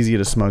much easier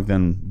to smoke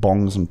than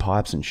bongs and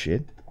pipes and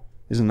shit.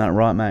 Isn't that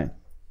right, mate?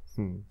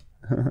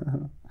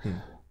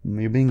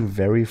 You're being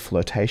very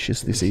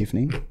flirtatious this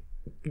evening.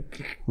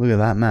 Look at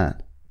that,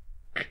 Matt.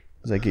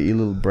 Does that get your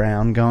little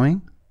brown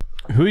going?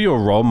 Who are your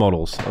role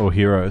models or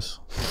heroes?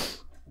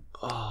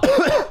 Fuck.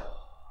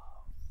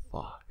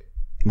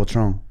 What's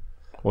wrong?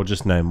 Or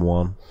just name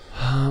one.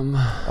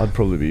 I'd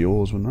probably be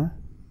yours, wouldn't I?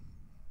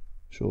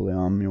 Surely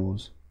I'm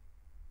yours.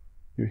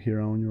 Your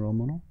hero and your role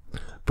model?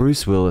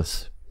 Bruce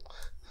Willis.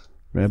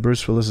 Yeah,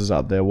 Bruce Willis is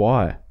up there.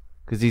 Why?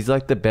 Because he's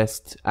like the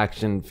best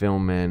action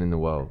film man in the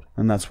world.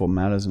 And that's what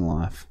matters in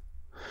life.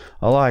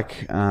 I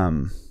like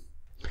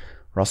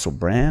Russell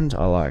Brand.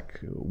 I like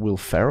Will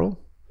Ferrell.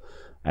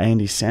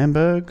 Andy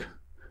Samberg.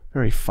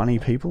 Very funny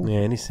people. Yeah,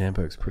 Andy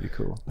Samberg's pretty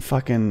cool.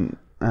 Fucking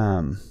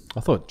I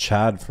thought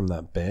Chad from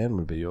that band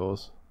would be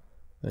yours.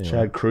 Anyway.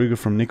 Chad Kruger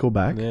from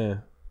Nickelback. Yeah.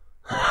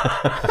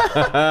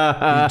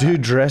 You do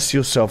dress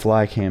yourself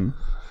like him.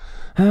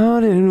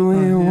 How did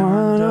we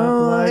Wind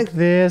up like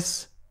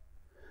this?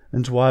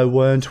 And why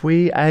weren't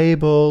we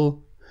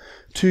able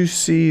to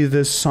see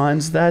the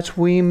signs that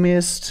we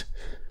missed?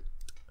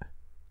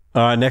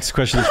 All right, next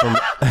question is from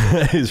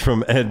is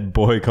from Ed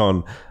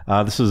Boycon.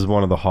 This is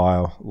one of the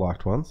higher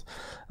liked ones.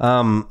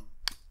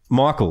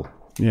 Michael,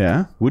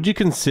 Yeah. would you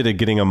consider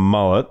getting a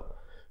mullet?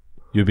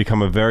 You'd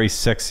become a very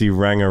sexy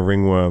ranger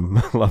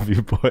ringworm. Love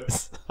you,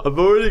 boys. I've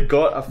already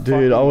got a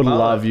Dude, I would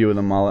love you with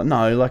a mullet.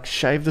 No, like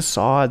shave the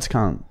sides,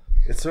 cunt.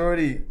 It's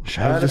already...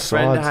 Shave I had the a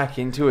friend sides. hack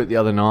into it the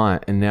other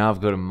night and now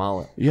I've got a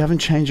mullet. You haven't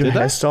changed your Did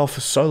they? hairstyle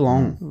for so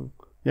long.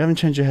 You haven't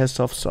changed your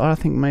hairstyle for so... I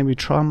think maybe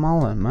try a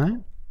mullet, mate.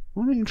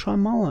 Why don't you try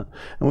mullet?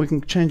 And we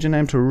can change your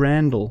name to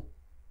Randall.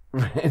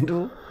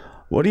 Randall?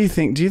 What do you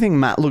think? Do you think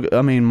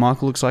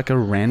Michael looks like a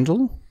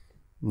Randall?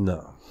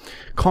 No.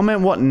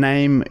 Comment what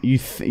name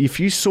if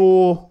you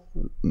saw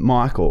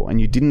Michael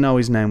and you didn't know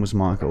his name was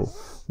Michael,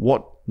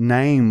 what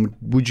name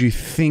would you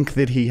think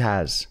that he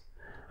has?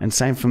 And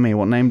same for me.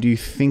 What name do you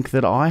think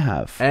that I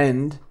have?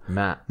 And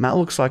Matt. Matt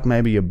looks like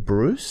maybe a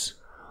Bruce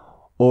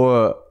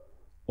Or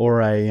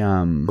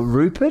a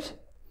Rupert?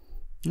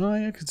 Oh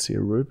yeah, I could see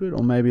a Rupert,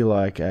 or maybe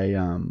like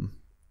a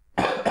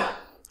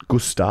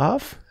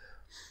Gustavson.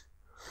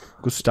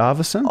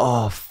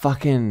 Oh,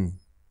 fucking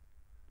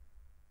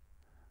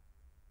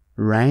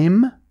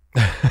Rame.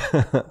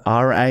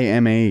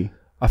 Rame.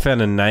 I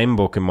found a name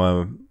book in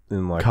my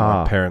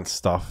Car. my parents'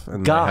 stuff,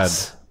 and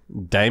Gus. they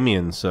had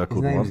Damien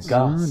circled His name's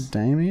once. Gus.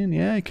 Damien.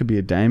 Yeah, it could be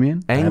a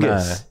Damien.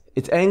 Angus.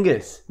 It's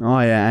Angus. Oh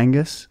yeah,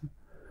 Angus.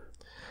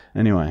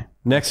 Anyway.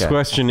 Next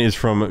question is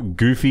from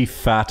Goofy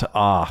Fat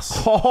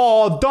Ass.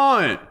 Oh,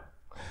 don't.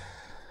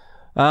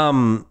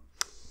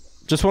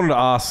 Just wanted to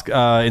ask,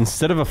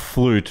 instead of a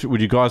flute,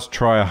 would you guys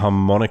try a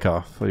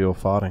harmonica for your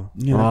farting?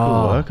 Yeah, that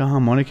could work. A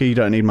harmonica, you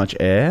don't need much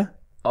air.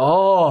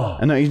 Oh.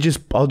 And I'll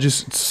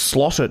just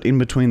slot it in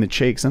between the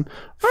cheeks and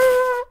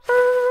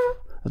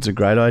that's a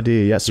great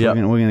idea. Yes, Yep.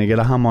 we're gonna get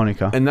a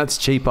harmonica. And that's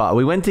cheaper.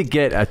 We went to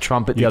get a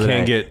trumpet the You other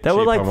can day. get They were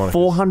cheap like harmonicas.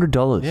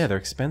 $400. Yeah, they're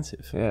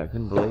expensive. Yeah, I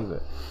couldn't believe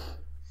it.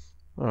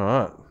 All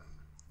right.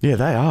 Yeah,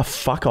 they are.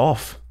 Fuck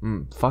off.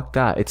 Fuck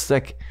that. It's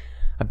like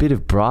a bit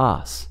of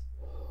brass.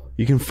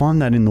 You can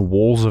find that in the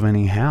walls of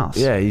any house.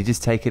 Yeah, you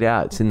just take it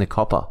out. It's in the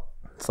copper.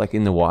 It's like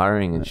in the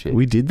wiring and shit.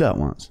 We did that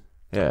once.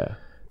 Yeah.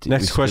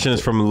 Next question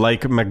is from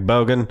Lake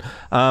McBogan.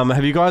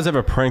 Have you guys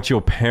ever pranked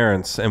your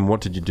parents, and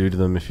what did you do to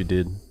them if you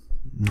did?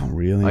 Not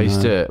really. I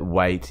used no. to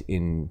wait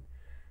in,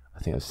 I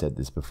think I've said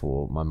this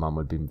before, my mum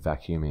would be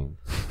vacuuming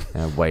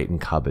and I'd wait in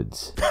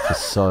cupboards for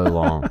so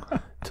long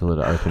till it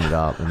opened it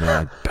up, and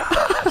then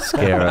I'd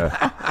scare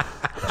her.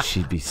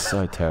 She'd be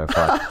so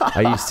terrified.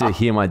 I used to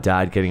hear my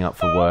dad getting up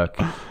for work.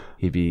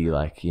 He'd be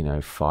like,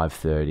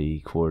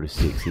 5:30,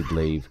 5:45, he'd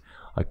leave.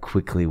 I'd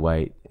quickly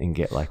wait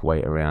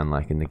around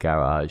like in the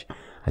garage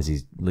as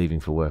he's leaving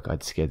for work.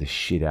 I'd scare the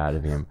shit out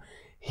of him.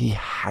 He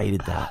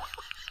hated that.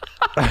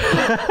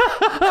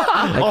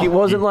 Like it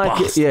wasn't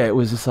like it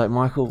was just like,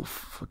 Michael,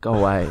 go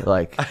away.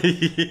 Like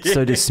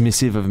so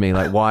dismissive of me.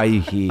 Like, why are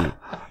you here?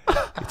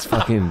 It's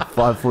fucking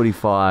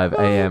 5:45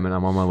 a.m. and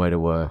I'm on my way to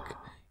work.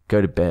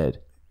 Go to bed.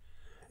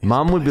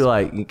 Mum would be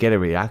like, get a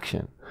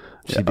reaction.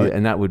 She'd be,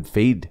 and that would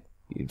feed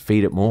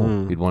it more.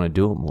 You'd want to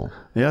do it more.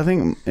 Yeah, I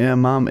think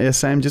Mum. Yeah,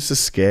 same. Just a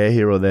scare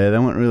here or there. They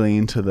weren't really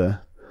into the.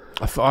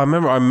 I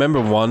remember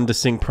one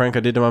distinct prank I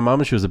did to my mum,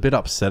 and she was a bit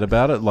upset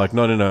about it. Like,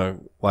 not in a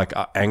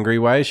angry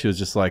way. She was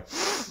just a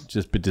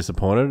bit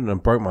disappointed, and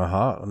it broke my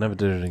heart. I never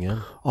did it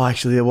again. Oh,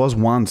 actually, there was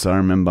once I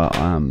remember.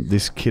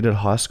 This kid at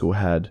high school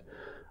had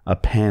a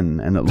pen,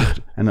 and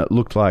it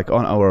looked like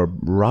or a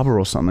rubber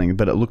or something,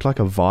 but it looked like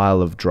a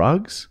vial of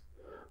drugs,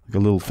 like a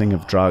little thing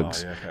of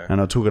drugs. yeah, okay.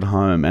 And I took it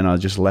home, and I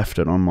just left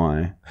it on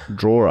my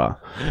drawer.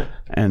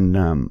 And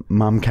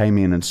Mum came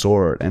in and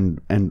saw it,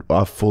 and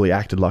I fully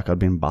acted like I'd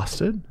been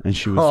busted, and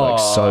she was like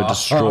so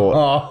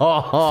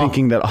distraught,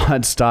 thinking that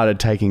I'd started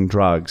taking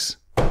drugs.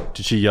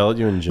 Did she yell at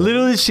you in jail?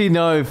 Little did she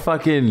know,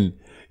 fucking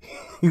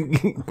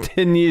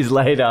 10 years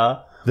later,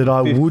 That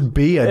I would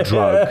be a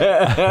drug.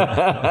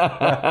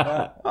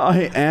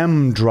 I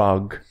am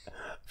drug.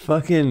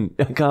 fucking,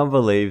 I can't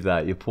believe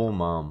that. Your poor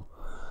mum.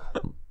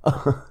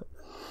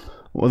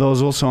 Well, there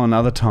was also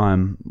another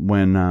time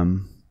when I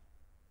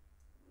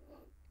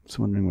was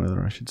wondering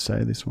whether I should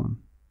say this one.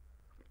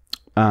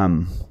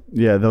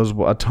 Yeah, there was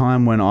a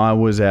time when I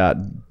was out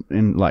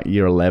in like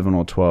year 11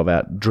 or 12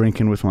 out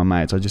drinking with my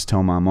mates. I just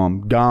tell my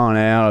mom, going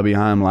out, I'll be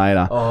home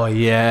later. Oh,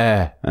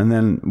 yeah. And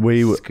then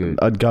good.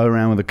 I'd go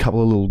around with a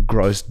couple of little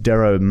gross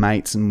Dero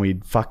mates, and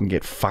we'd fucking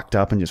get fucked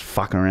up and just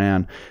fuck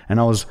around. And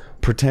I was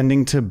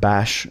pretending to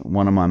bash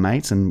one of my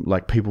mates, and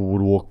like people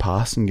would walk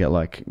past and get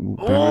like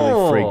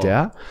really freaked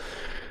out.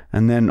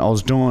 And then I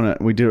was doing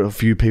it. We did it. A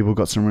few people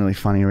got some really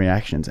funny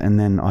reactions, and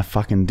then I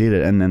fucking did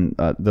it. And then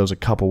there was a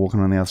couple walking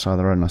on the other side of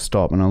the road, and I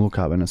stop and I look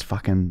up, and it's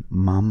fucking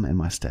Mum and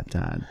my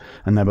stepdad,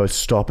 and they both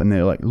stop and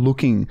they're like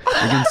looking.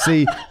 You can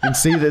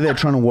see that they're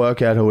trying to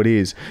work out who it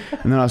is.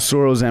 And then I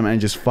saw it was them and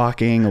just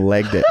fucking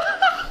legged it.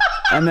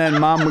 And then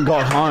Mum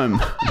got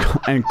home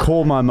and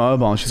called my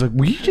mobile, and she's like,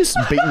 "Were you just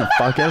beating the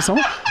fuck out of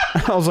someone?"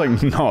 And I was like,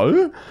 "No,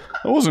 that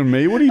wasn't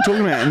me. What are you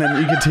talking about?" And then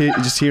you could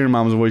just hear in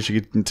Mum's voice, you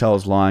could tell I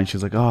was lying. She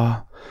was like, "Oh,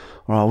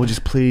 all right, well,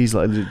 just please."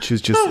 Like, she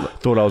was just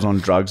thought I was on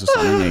drugs or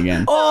something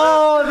again.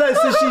 Oh,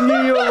 that's so she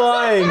knew you were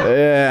lying.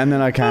 Yeah, and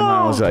then I came home.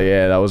 I was like,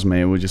 "Yeah, that was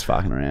me. We're just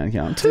fucking around."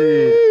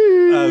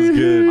 That was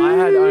good.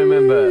 I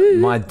remember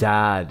my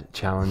dad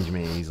challenged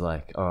me. He's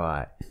like, all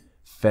right,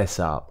 fess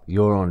up.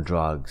 You're on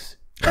drugs.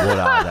 What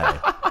are they?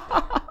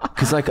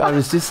 Because like I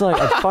was just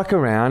like, I'd fuck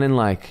around and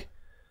like,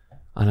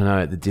 I don't know,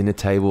 at the dinner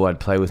table I'd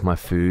play with my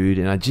food,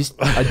 and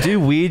I'd do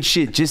weird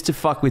shit just to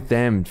fuck with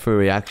them for a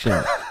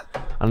reaction.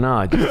 I know.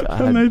 I And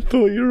had, they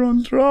thought you were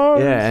on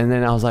drugs. yeah, and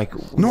then I was like,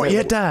 Not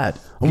yet, Dad.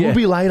 We'll Yeah.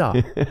 be later.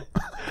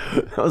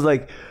 I was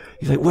like,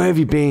 he's like, where have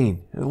you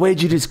been?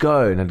 Where'd you just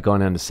go? And I'd gone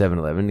down to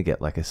 7-Eleven to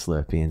get like a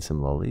Slurpee and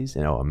some lollies, a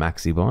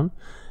Maxi Bon.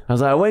 I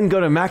was like, I went and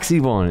got a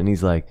Maxi Bon, and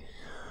he's like,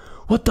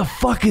 what the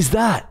fuck is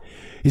that?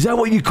 Is that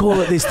what you call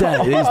it these days?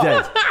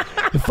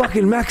 The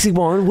fucking Maxi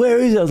Bon, where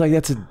is it? I was like,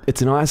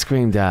 it's an ice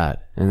cream, Dad.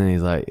 And then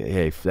he's like,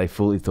 yeah, they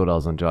fully thought I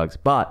was on drugs,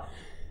 but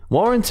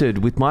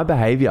warranted with my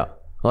behavior.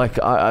 Like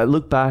I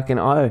look back and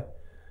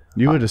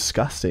You were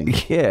disgusting.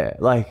 yeah,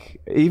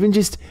 like even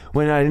just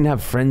when I didn't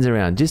have friends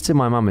around, just to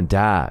my mum and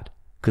dad,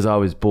 because I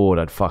was bored,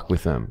 I'd fuck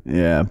with them.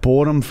 Yeah,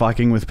 boredom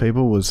fucking with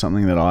people was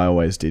something that I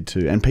always did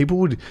too. And people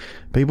would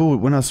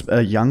when I was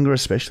younger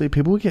especially,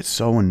 people would get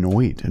so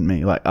annoyed at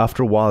me. Like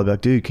after a while, they'd be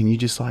like, dude, can you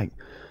just like...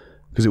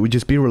 Because it would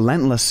just be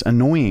relentless,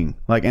 annoying.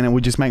 Like, and it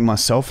would just make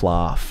myself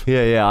laugh.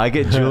 Yeah, I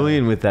get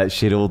Julian with that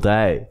shit all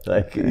day.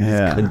 Like,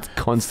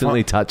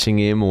 constantly touching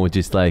him or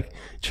just like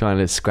trying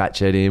to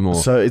scratch at him, or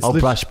So it's I'll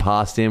brush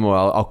past him, or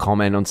I'll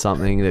comment on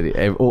something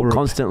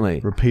constantly.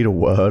 Repeat a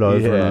word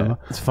over and over.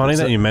 It's funny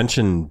that you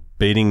mentioned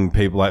beating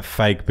people, like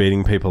fake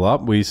beating people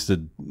up. We used to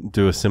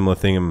do a similar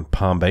thing in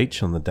Palm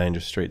Beach on the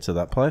dangerous streets of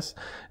that place.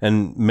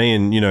 And me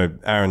and,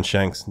 Aaron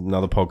Shanks,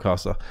 another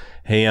podcaster,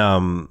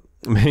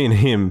 me and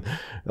him,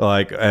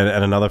 like,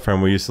 and another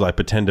friend, we used to like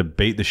pretend to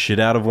beat the shit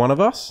out of one of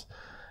us,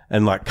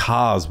 and like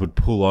cars would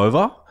pull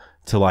over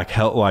to like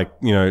help, like,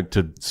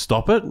 to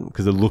stop it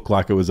because it looked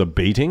like it was a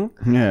beating.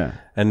 Yeah.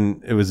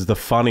 And it was the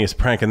funniest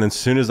prank. And then as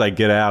soon as they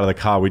get out of the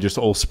car, we just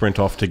all sprint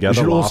off We together.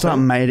 should all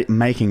laughing. start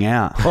making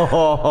out.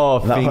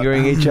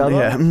 Fingering each other.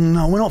 Yeah.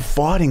 No, we're not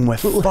fighting. We're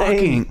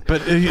fucking.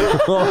 But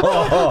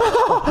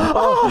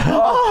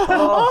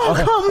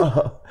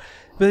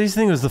but this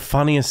thing was the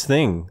funniest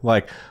thing.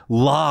 Like,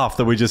 laugh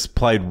that we just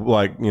played,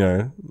 like,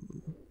 yelled.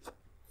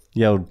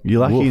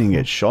 You're lucky Woof. you didn't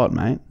get shot,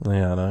 mate.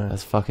 Yeah, I know.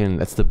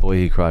 That's the boy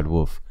who cried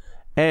wolf.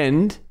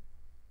 And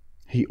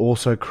He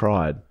also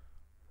cried.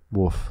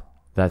 wolf.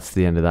 That's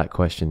the end of that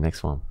question.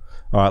 Next one.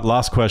 All right,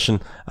 last question.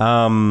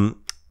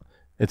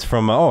 It's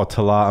from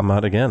Tala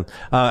Ahmad again.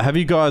 Have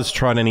you guys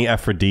tried any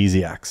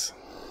aphrodisiacs?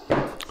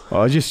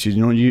 I just,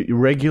 you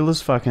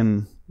regulars,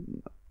 fucking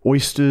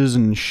oysters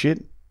and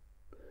shit.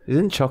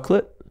 Isn't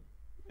chocolate?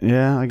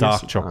 Yeah, I guess.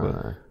 Dark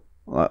chocolate.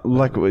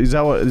 Like, is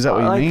that what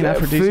you mean?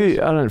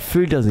 Aphrodisiacs?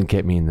 Food doesn't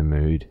get me in the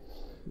mood.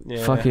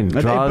 Yeah. Fucking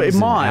It drugs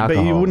might, and but you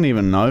alcohol. wouldn't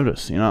even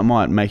notice. It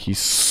might make you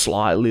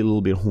slightly a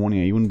little bit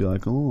hornier. You wouldn't be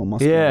like, oh,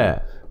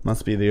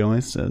 must be the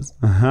oysters.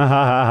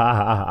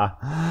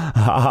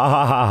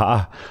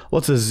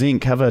 Lots of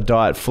zinc. Have a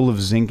diet full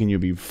of zinc and you'll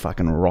be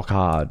fucking rock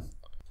hard.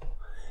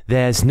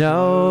 There's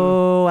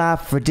no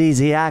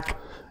aphrodisiac.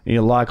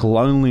 You like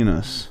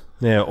loneliness.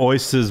 Yeah,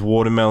 oysters,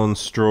 watermelon,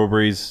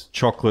 strawberries,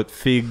 chocolate,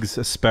 figs,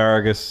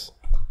 asparagus,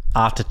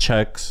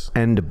 artichokes.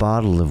 And a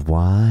bottle of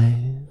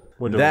wine.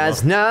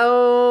 There's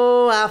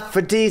no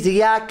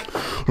aphrodisiac.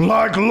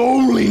 Like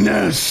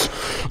loneliness.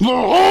 The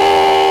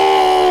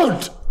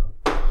heart.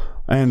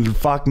 And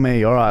fuck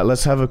me. All right,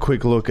 let's have a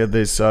quick look at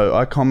this. So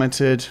I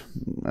commented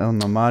on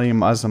the Marty and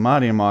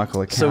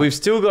Michael account. So we've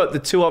still got the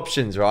two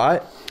options,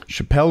 right?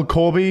 Chappelle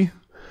Corby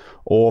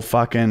or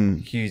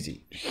fucking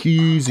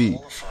Husey.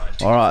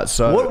 All right,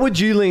 so What would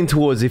you lean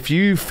towards if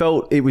you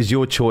felt it was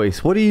your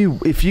choice?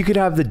 If you could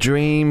have the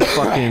dream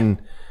fucking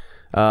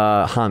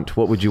hunt,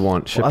 what would you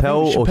want?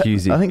 Chappelle or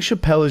Husey? I think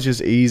Chappelle is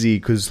just easy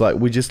because like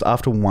we're just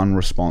after one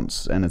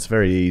response and it's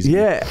very easy.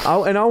 Yeah,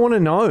 and I want to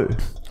know.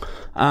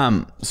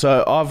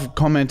 So I've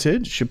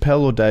commented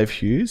Chappelle or Dave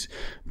Hughes,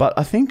 but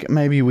I think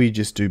maybe we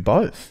just do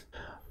both.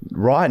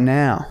 Right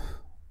now,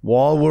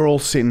 while we're all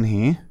sitting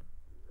here,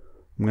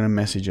 I'm going to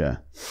message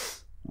her.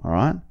 All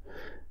right?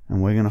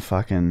 And we're going to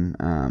fucking...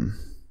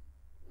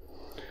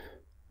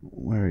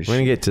 where is We're she?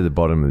 gonna get to the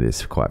bottom of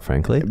this, quite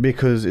frankly.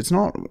 Because it's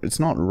not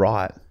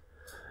right.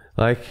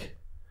 Like,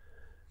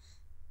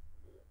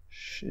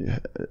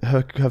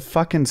 Her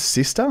fucking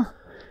sister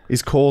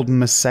is called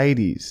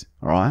Mercedes,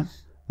 all right?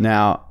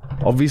 Now,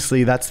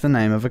 obviously, that's the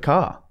name of a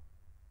car.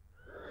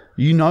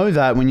 You know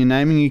that when you're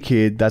naming your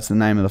kid, that's the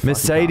name of the fucking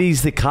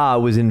Mercedes, the car,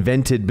 was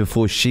invented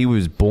before she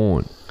was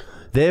born.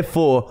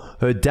 Therefore,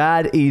 her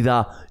dad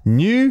either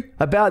knew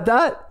about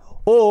that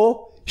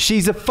or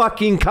she's a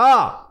fucking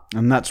car. car.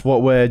 And that's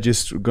what we're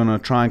just going to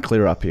try and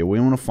clear up here. We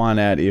want to find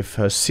out if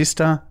her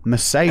sister,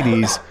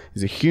 Mercedes,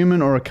 is a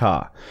human or a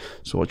car.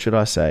 So what should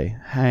I say?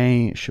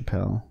 Hey,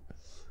 Chappelle.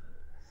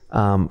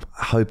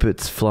 Hope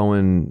it's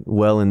flowing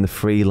well in the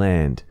free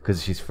land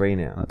because she's free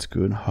now. That's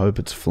good. Hope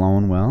it's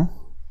flowing well.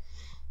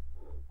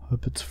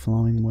 Hope it's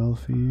flowing well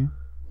for you.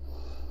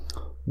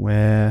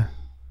 We're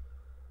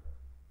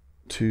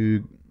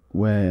two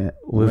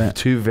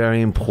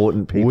very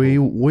important people.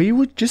 We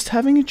were just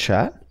having a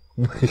chat.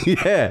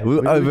 Yeah,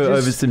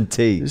 over some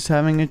tea, Just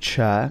having a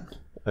chat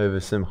over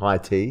some high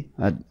tea.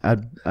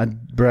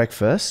 at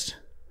breakfast,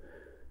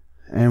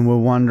 and we're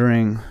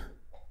wondering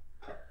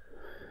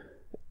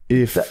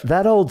if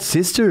That old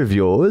sister of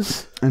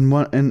yours. and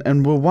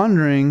we're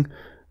wondering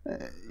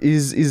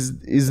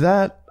is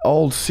that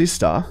old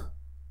sister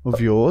of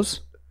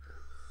yours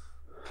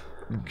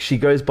She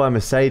goes by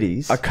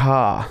Mercedes. a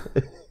car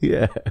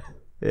Yeah,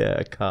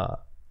 a car.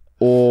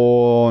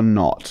 or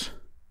not?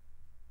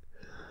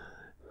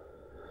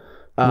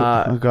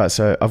 Okay,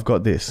 so I've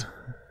got this.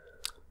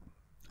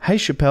 Hey,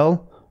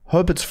 Chappelle.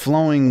 Hope it's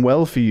flowing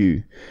well for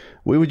you.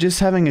 We were just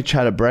having a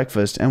chat at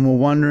breakfast and we're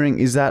wondering,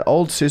 is that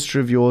old sister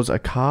of yours a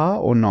car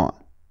or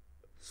not?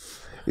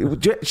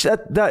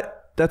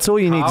 That's all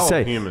you need to Car or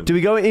say. human? Do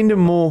we go into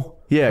more?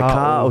 Yeah,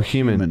 car or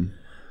human?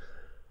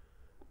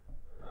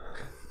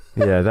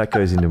 Yeah, that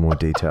goes into more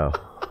detail.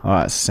 All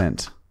right,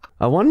 sent.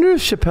 I wonder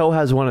if Chappelle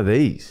has one of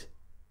these.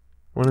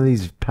 One of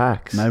these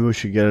packs. Maybe we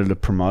should get her to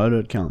promote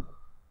it. Count.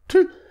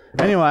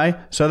 Anyway,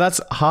 so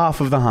that's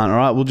half of the hunt, all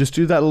right? We'll just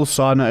do that little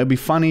side note. It'll be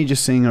funny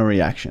just seeing a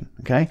reaction,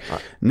 okay?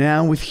 Right.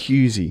 Now with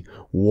Husey,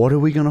 what are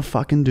we going to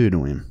fucking do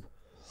to him?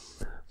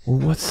 Well,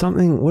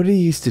 what did he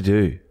used to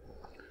do?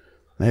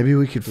 Maybe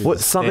we could...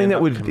 What's something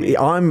that would...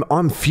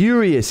 I'm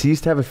furious. He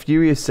used to have a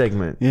furious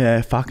segment.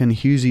 Yeah, fucking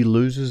Husey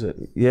loses it.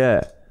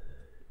 Yeah.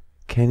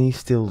 Can he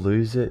still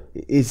lose it?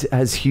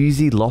 Has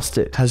Husey lost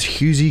it? Has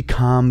Husey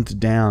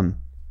calmed down?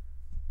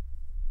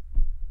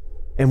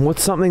 And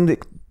what's something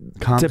that...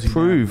 Calms to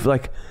prove, down.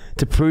 like,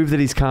 to prove that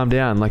he's calmed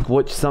down. Like,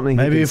 what's something...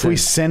 Maybe if we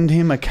send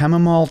him a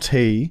chamomile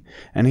tea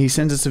and he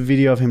sends us a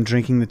video of him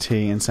drinking the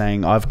tea and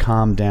saying, I've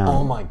calmed down.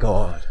 Oh, my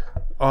God.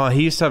 Oh,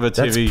 he used to have a TV.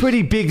 That's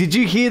pretty big. Did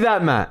you hear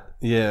that, Matt?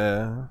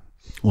 Yeah.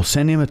 We'll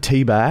send him a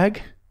tea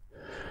bag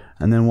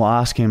and then we'll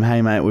ask him,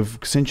 hey, mate, we've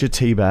sent you a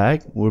tea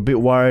bag. We're a bit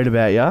worried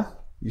about you.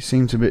 You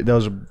seem to be... There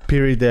was a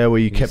period there where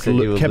you kept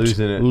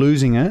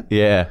losing it.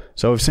 Yeah.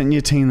 So we've sent you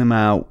a tea in the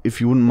mail.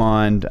 If you wouldn't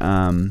mind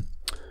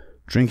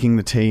drinking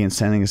the tea and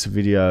sending us a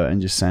video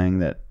and just saying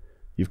that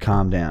you've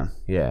calmed down.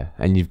 Yeah,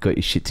 and you've got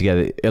your shit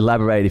together.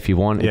 Elaborate if you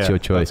want. It's your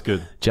choice. That's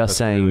good. Just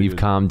saying really you've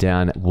calmed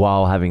down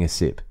while having a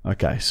sip.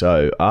 Okay,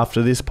 so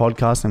after this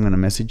podcast, I'm going to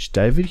message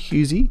David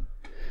Husey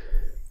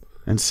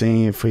and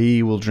see if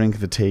he will drink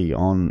the tea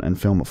on and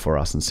film it for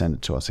us and send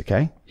it to us,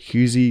 okay?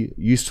 Husey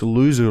used to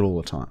lose it all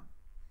the time.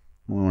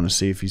 We want to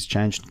see if he's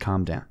changed and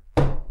calmed down.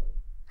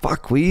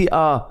 Fuck,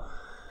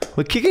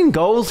 we're kicking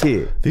goals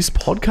here. This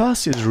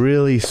podcast is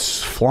really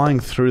flying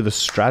through the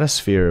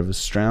stratosphere of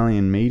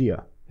Australian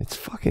media. It's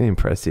fucking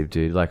impressive,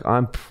 dude. Like,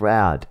 I'm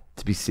proud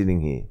to be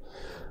sitting here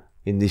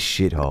in this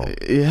shithole.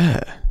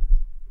 Yeah.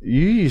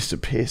 You used to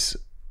piss.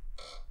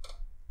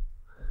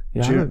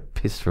 Yeah, I haven't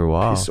pissed for a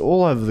while. Piss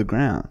all over the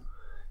ground.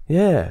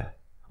 Yeah.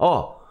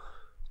 Oh,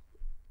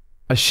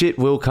 a shit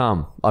will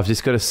come. I've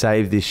just got to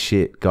save this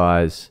shit,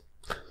 guys,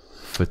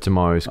 for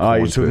tomorrow's corn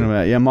you're talking food.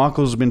 about... Yeah,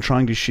 Michael's been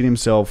trying to shit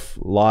himself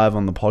live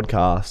on the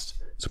podcast.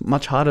 It's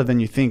much harder than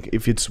you think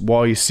if it's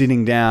while you're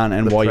sitting down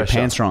and while your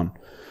pants are on.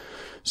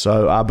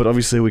 So, but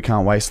obviously we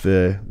can't waste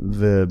the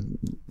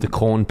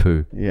corn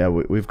poo. Yeah,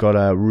 we've got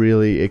a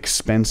really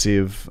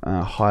expensive,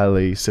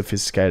 highly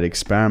sophisticated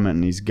experiment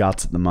in his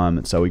guts at the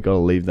moment, so we got to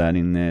leave that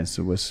in there.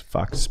 So we're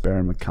fucked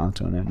experiment can't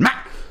do it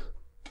now.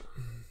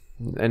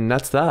 And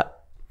that's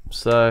that.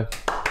 So...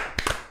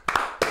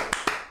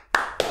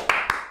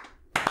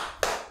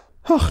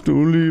 Ach du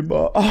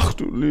lieber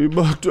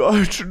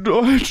Deutsch,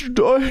 Deutsch,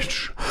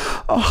 Deutsch.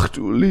 Ach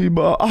du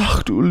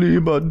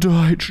lieber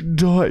Deutsch,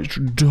 Deutsch,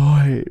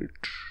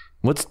 Deutsch.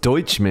 What's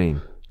Deutsch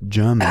mean?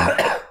 German.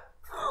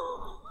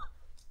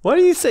 Why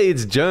do you say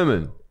it's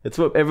German? It's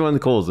what everyone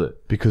calls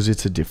it. Because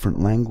it's a different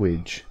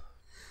language.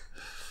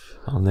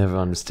 I'll never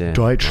understand.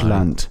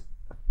 Deutschland.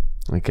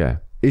 Okay.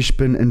 Ich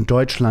bin in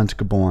Deutschland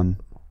geboren.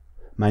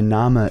 Mein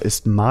Name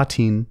ist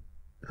Martin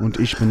und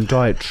ich bin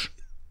Deutsch.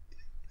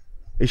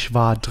 Ich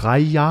war 3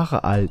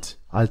 Jahre alt,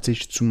 als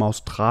ich zum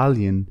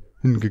Australien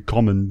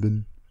hingekommen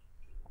bin.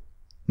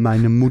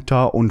 Meine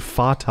Mutter und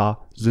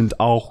Vater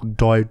sind auch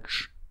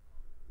deutsch.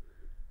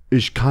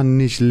 Ich kann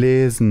nicht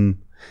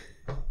lesen.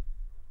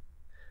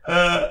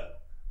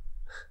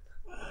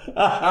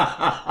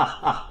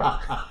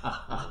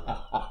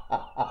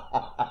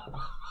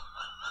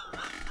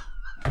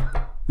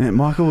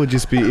 Michael would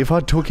just be, if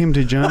I took him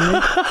to Germany...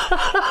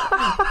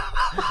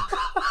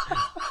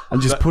 I'd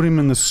just put him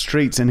in the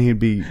streets and he'd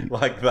be...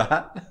 Like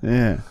that?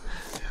 Yeah.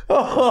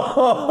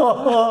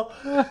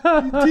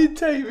 You did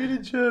take me to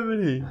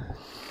Germany.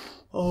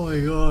 Oh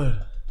my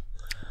God.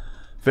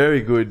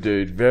 Very good,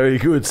 dude. Very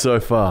good so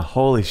far.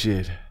 Holy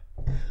shit.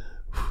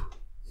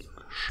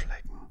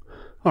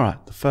 All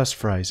right, the first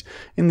phrase.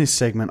 In this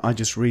segment, I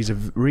just read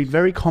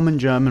very common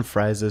German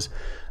phrases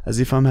as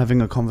if I'm having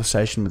a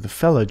conversation with a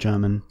fellow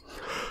German.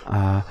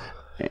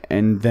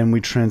 And then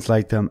we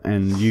translate them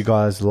and you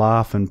guys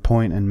laugh and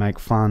point and make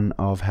fun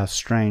of how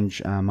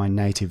strange my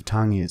native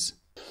tongue is.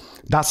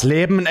 Das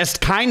Leben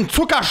ist kein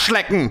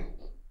Zuckerschlecken.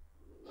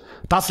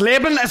 Das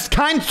Leben ist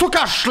kein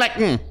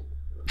Zuckerschlecken.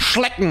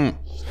 Schlecken.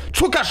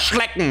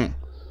 Zuckerschlecken.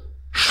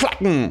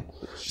 Schlecken.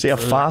 See how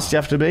fast you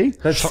have to be?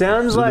 That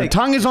sounds like... The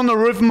tongue is on the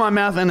roof of my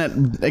mouth and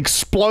it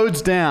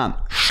explodes down.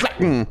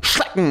 Schlecken.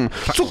 Schlecken.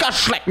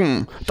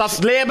 Zuckerschlecken. Das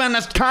Leben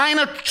ist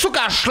keine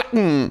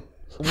Zuckerschlecken.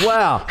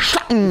 Wow.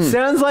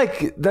 Sounds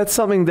like that's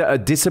something that a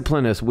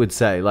disciplinist would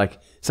say. Like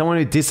someone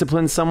who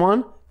disciplines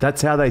someone,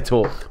 that's how they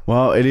talk.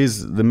 Well, it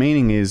is. The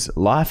meaning is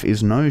life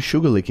is no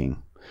sugar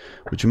licking,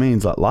 which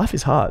means like life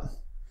is hard.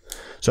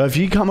 So if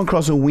you come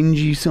across a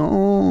whingy song,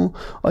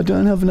 oh, I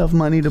don't have enough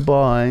money to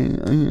buy a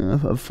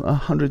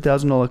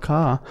 $100,000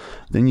 car,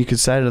 then you could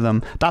say to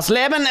them, Das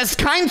Leben ist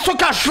kein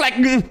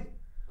Zuckerschlecken.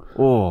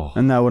 Oh.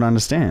 And they would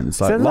understand.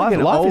 It's like Sounds like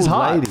an life is old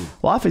hard. lady.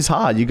 Life is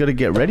hard. You got to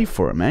get ready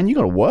for it, man. You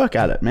got to work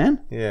at it, man.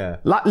 Yeah.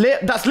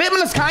 Das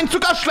Leben ist kein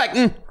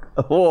Zuckerschlecken.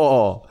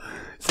 Oh.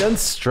 Sounds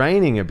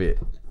straining a bit.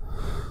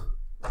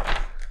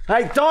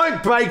 Hey,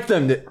 don't break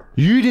them.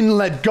 You didn't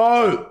let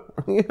go.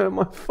 You hurt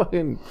my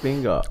fucking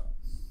finger.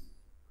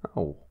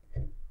 Oh.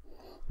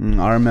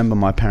 I remember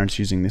my parents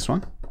using this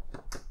one.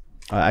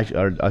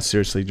 I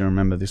seriously do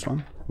remember this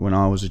one when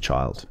I was a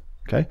child.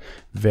 Okay?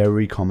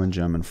 Very common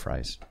German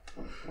phrase.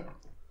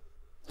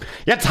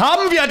 Jetzt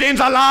haben wir den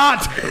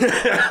Salat!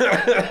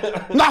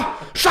 Na,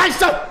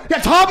 Scheiße!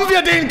 Jetzt haben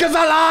wir den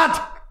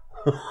Salat!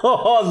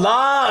 Oh,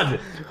 lad!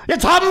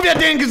 Jetzt haben wir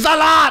den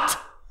Salat!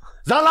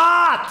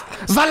 Salat!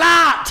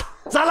 Salat!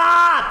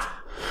 Salat!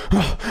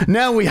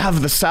 Now we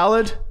have the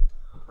salad.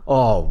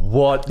 Oh,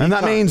 what? And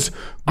that means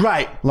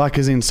great. Like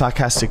as in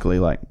sarcastically,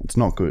 like it's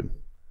not good.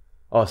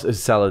 Oh, so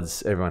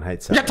salads. Everyone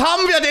hates salads. Jetzt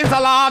haben wir den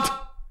Salat!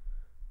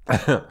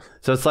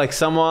 So it's like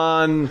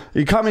someone...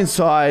 You come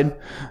inside,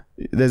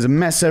 there's a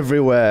mess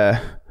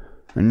everywhere,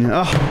 and you're,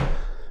 oh,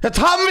 jetzt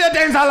haben wir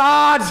den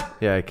Salat!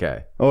 Yeah,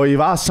 okay. Or you've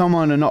asked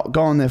someone to not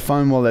go on their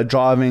phone while they're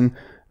driving,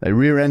 they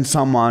rear end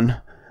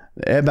someone,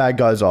 the airbag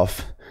goes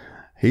off,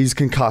 he's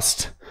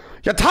concussed.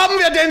 Jetzt haben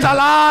wir den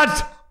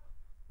Salat!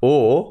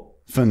 Or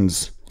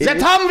Fins.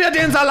 Jetzt haben wir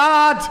den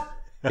Salat!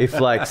 if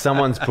like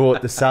someone's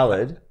brought the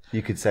salad,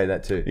 you could say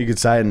that too. You could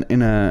say it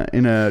in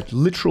a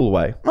literal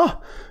way.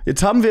 Oh,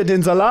 jetzt haben wir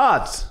den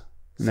Salat!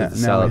 the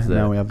salad's there.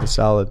 Now we have the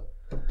salad.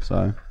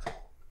 So,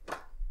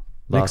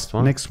 Last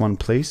one. Next one,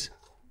 please.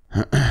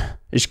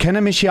 Ich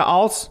kenne mich hier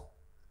aus.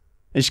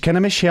 Ich kenne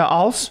mich hier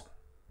aus.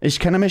 Ich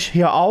kenne mich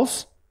hier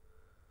aus.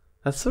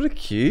 That's sort of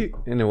cute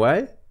in a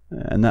way.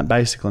 And that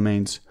basically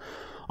means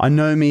I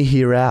know me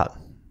here out.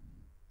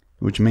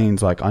 Which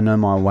means like I know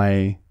my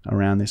way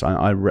around this.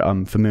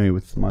 I'm familiar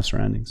with my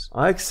surroundings.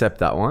 I accept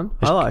that one.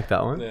 I like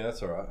that one. Yeah,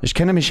 that's all right. Ich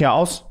kenne mich hier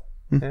aus.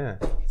 Yeah.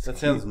 That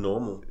sounds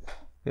normal.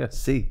 Yeah,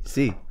 si.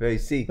 Very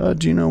si.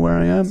 Do you know where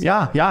I am?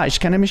 Ja, ich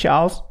kenne mich hier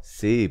aus.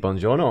 Si,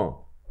 buongiorno.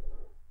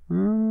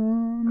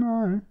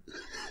 No.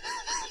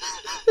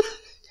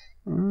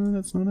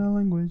 That's not our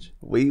language.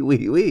 Oui.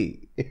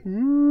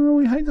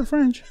 We hate the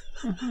French.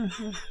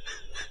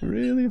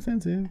 Really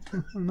offensive.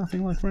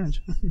 Nothing like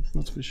French.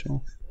 That's for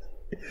sure.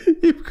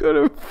 You've got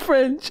a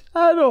French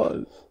hat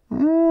on.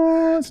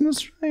 Oh, it's an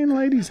Australian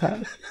lady's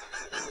hat.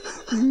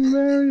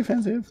 Very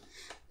offensive.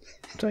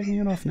 I'm taking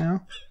it off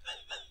now.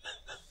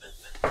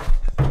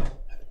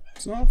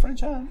 It's not a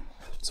French hat.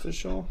 That's for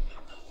sure.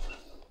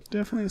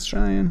 Definitely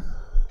Australian.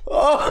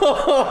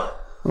 Oh,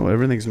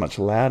 everything's much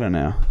louder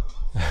now.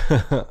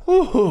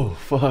 Oh,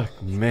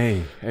 fuck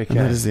me. Okay. And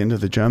that is the end of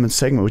the German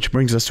segment, which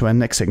brings us to our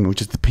next segment,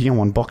 which is the PO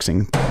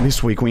unboxing.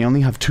 This week, we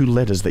only have 2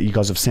 letters that you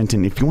guys have sent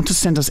in. If you want to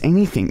send us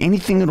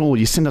anything at all,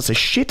 you send us a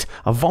shit,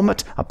 a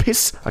vomit, a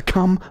piss, a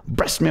cum,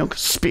 breast milk,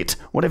 spit,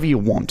 whatever you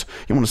want.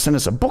 You want to send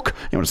us a book,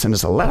 you want to send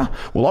us a letter,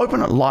 we'll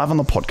open it live on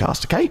the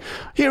podcast, okay?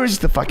 Here is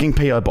the fucking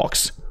PO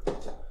box.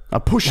 I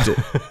pushed it.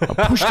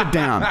 I pushed it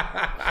down.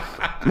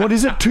 What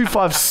is it?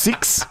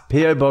 256?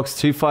 PO Box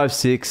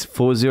 256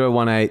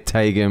 4018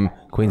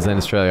 Tagum, Queensland,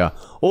 Australia.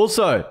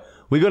 Also,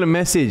 we got a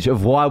message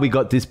of why we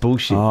got this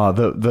bullshit. Oh,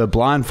 the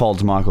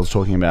blindfolds Michael's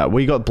talking about.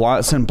 We got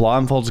sent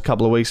blindfolds a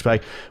couple of weeks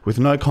back with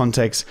no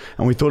context,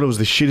 and we thought it was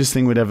the shittest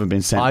thing we'd ever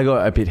been sent. I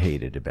got a bit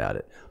heated about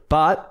it.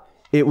 But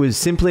it was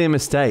simply a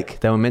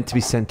mistake. They were meant to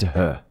be sent to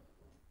her.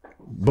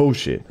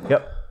 Bullshit.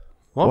 Yep.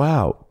 What?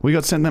 Wow. We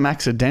got sent them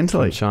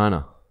accidentally.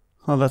 China.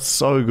 Oh, that's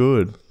so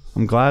good.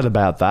 I'm glad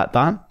about that,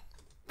 Dan.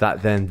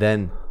 That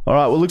then. All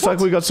right, well, looks like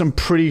we got some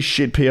pretty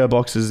shit PO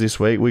boxes this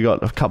week. We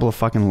got a couple of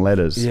fucking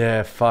letters.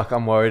 Yeah, fuck,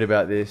 I'm worried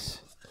about this.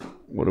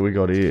 What do we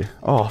got here?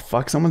 Oh,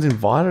 fuck, someone's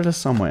invited us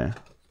somewhere.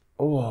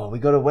 Oh, we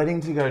got a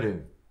wedding to go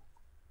to.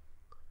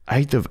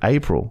 8th of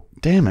April.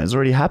 Damn, it's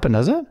already happened,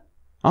 has it?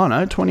 Oh,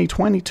 no,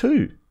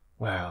 2022.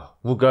 Wow.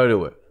 We'll go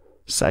to it.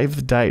 Save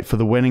the date for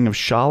the wedding of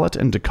Charlotte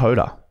and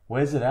Dakota.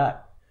 Where's it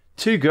at?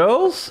 2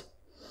 girls?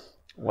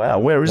 Wow,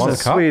 where is One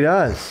this? cup? Sweet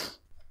as.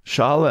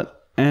 Charlotte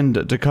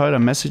and Dakota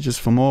messages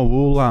for more.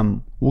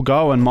 We'll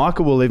go, and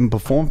Michael will even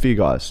perform for you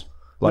guys.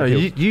 No,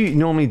 you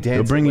normally dance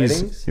he'll bring at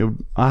his.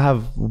 weddings? I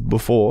have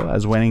before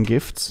as wedding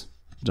gifts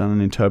done an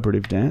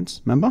interpretive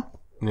dance. Remember?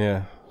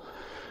 Yeah.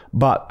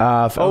 But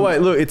Oh, wait,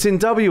 look, it's in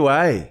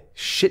WA.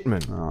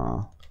 Shitman.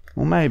 well,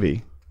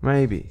 maybe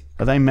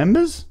are they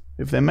members?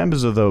 If they're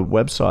members of the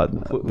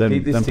website, We'll then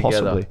keep this together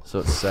possibly. so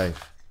it's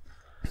safe.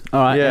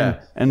 All right,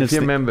 Yeah, and if it's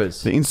you're the,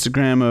 members. the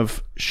Instagram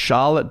of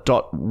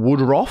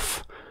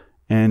Charlotte.Woodroff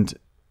and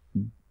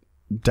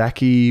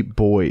Dacky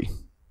Boy.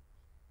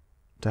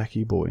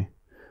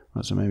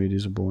 So maybe it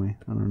is a boy.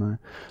 I don't know.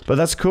 But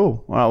that's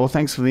cool. All right, well,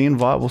 thanks for the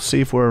invite. We'll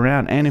see if we're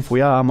around. And if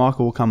we are,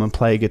 Michael will come and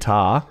play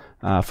guitar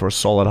for a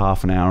solid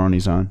half an hour on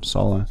his own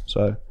solo.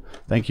 So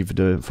thank you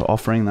for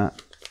offering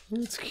that.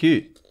 It's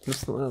cute.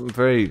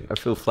 I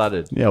feel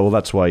flattered. Yeah, well,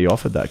 that's why you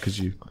offered that, because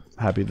you're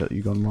happy that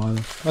you got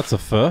invited. That's a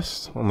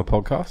first on the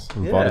podcast.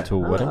 Invited to a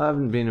wedding. I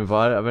haven't been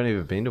invited. I've only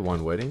ever been to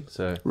one wedding.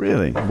 So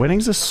Really?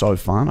 Weddings are so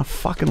fun. I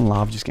fucking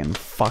love just getting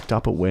fucked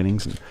up at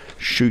weddings and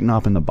shooting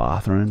up in the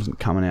bathrooms and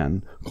coming out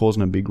and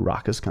causing a big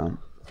ruckus, cunt.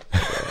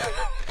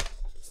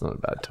 it's not a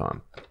bad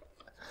time.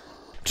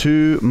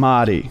 To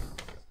Marty.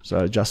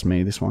 So just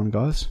me, this one,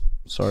 guys.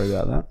 Sorry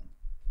about that.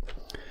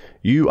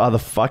 You are the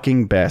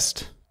fucking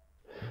best.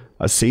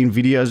 I've seen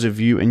videos of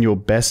you and your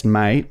best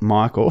mate,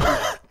 Michael.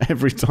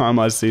 Every time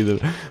I see the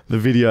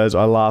videos,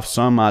 I laugh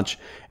so much.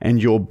 And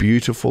your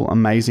beautiful,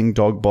 amazing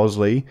dog,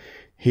 Bosley.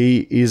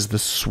 He is the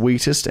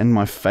sweetest, and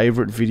my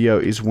favorite video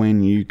is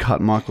when you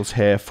cut Michael's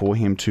hair for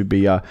him to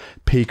be a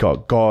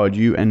peacock. God,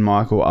 you and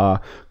Michael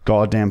are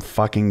goddamn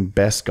fucking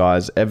best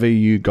guys. Ever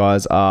you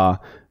guys are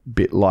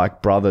bit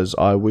like brothers.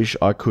 I wish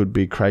I could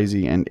be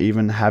crazy, and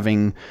even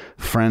having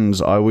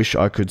friends, I wish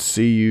I could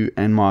see you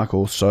and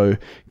Michael. So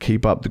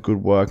keep up the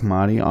good work,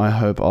 Marty. I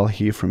hope I'll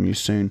hear from you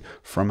soon.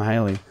 From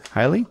Haley.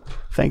 Haley,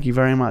 thank you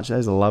very much. That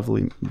is a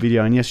lovely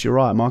video. And yes, you're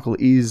right. Michael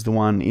is the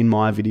one in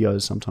my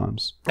videos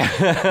sometimes.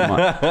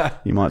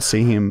 You might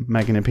see him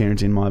make an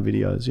appearance in my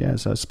videos. Yeah,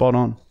 so spot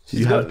on.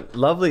 She's got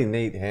lovely,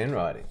 neat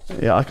handwriting.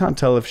 Yeah, I can't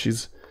tell if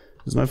there's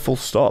no full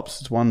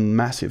stops. It's one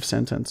massive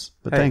sentence.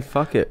 But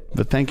fuck it.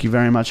 But thank you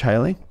very much,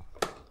 Haley.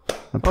 I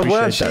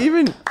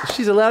appreciate that.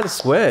 She's allowed to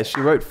swear. She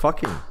wrote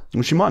fucking.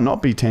 Well, she might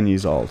not be 10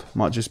 years old.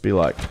 Might just be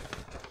like...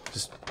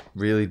 Just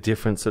really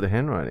different sort of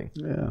handwriting.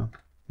 Yeah.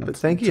 But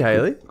thank you,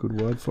 Haley.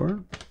 Good word for it.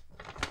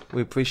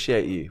 We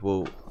appreciate you.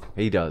 Well,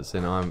 he does,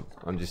 and I'm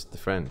just the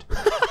friend.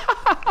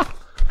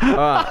 All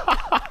right.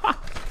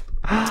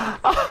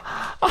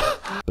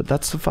 But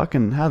that's the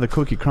fucking... How the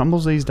cookie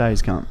crumbles these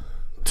days, cunt.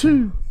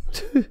 Two.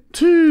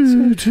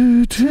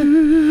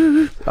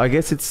 I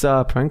guess it's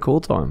prank call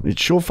time. It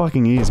sure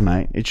fucking is,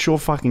 mate. It sure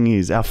fucking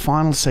is. Our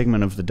final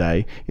segment of the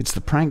day. It's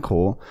the prank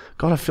call.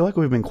 God, I feel like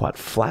we've been quite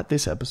flat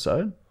this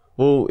episode.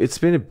 Well, it's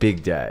been a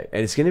big day,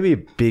 and it's going to be a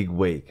big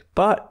week.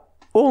 But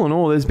all in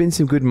all, there's been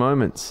some good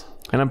moments.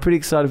 And I'm pretty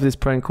excited for this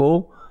prank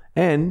call,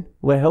 and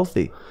we're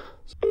healthy.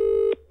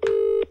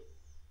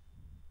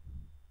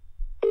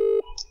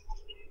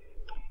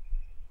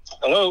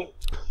 Hello?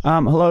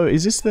 Hello,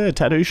 is this the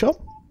tattoo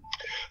shop?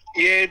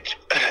 Yeah,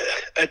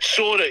 it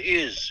sort of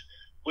is.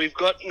 We've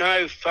got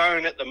no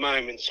phone at the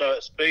moment, so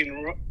it's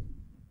been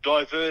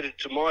diverted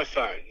to my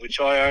phone, which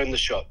I own the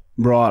shop.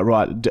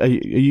 Right. Are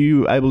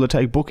you able to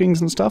take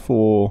bookings and stuff,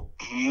 or...?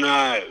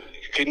 No.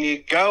 Can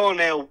you go on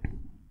our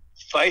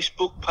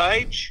Facebook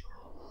page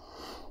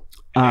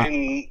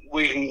and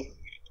we can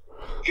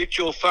get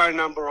your phone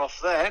number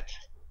off that?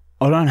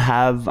 I don't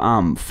have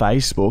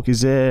Facebook.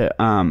 Is there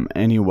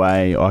any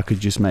way I could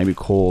just maybe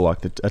call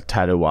like a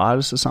tattoo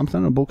artist or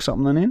something and book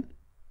something in?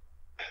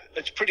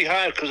 It's pretty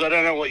hard because I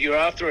don't know what you're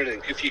after.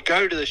 If you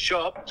go to the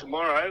shop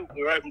tomorrow,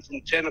 we're open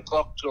from 10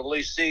 o'clock to at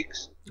least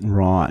 6.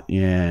 Right,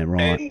 yeah,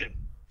 right. And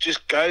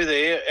just go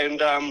there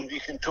and you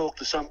can talk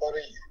to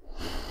somebody.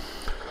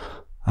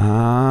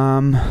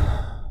 All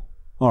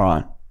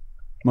right,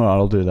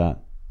 I'll do that.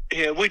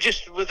 Yeah,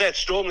 with that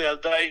storm the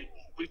other day,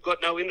 we've got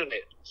no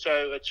internet,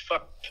 so it's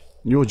fucked.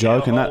 You're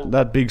joking.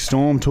 That big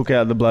storm took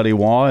out the bloody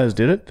wires,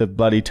 did it? The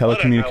bloody telecommunications.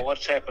 I don't know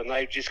what's happened.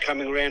 They're just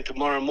coming around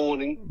tomorrow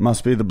morning.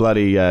 Must be the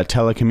bloody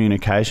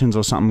telecommunications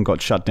or something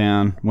got shut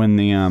down when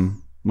the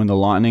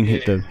lightning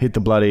hit the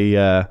bloody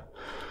the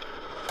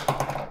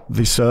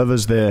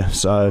servers there.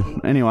 So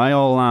anyway,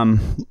 I'll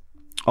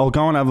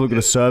go and have a look at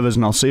the servers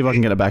and I'll see if I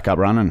can get it back up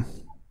running.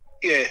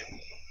 Yeah.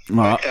 All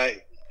right.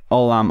 Okay.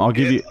 I'll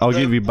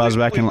give you a buzz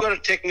back. We've got a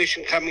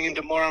technician coming in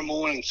tomorrow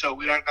morning, so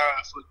we don't know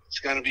if it's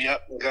going to be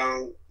up and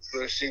going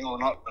first thing or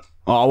not. But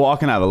well, I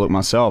can have a look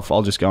myself.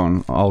 I'll just go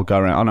and I'll go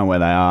around. I know where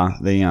they are.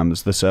 The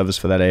servers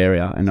for that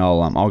area, and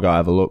I'll go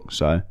have a look.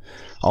 So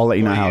I'll let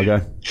you know how I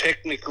go.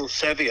 Technical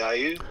savvy, are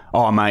you?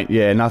 Oh mate,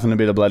 yeah, nothing a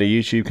bit of bloody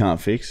YouTube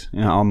can't fix. You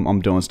know,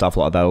 I'm doing stuff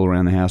like that all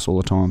around the house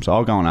all the time. So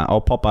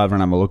I'll pop over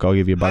and have a look. I'll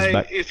give you a buzz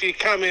back. If you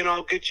come in,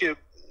 I'll get you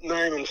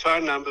name and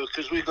phone number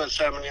because we've got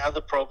so many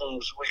other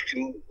problems.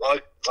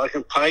 I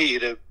can pay you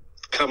to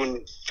come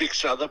and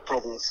fix other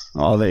problems.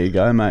 Oh, there you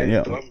go, mate.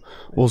 Yeah,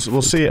 we'll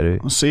see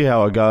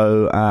how I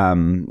go.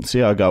 See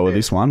how I go with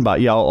this one.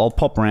 But yeah, I'll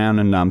pop around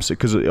and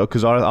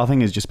because I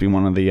think it's just been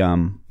one of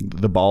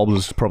the bulbs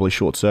is probably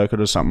short circuit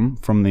or something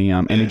from the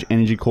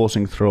energy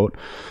coursing through it.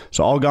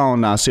 So I'll go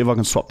and see if I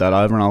can swap that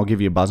over, and I'll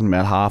give you a buzz in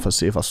about half and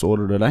see if I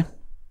sorted it.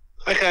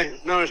 Okay,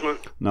 no worries, mate.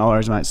 No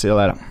worries, mate. See you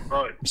later.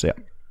 Bye. See ya.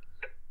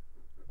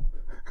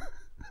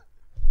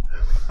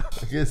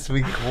 I guess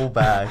we call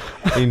back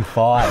in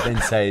 5 and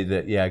say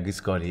that, yeah, I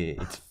just got here.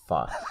 It's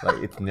fucked.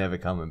 Like, it's never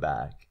coming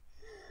back.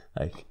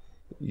 Like,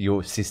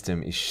 your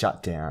system is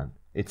shut down.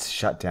 It's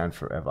shut down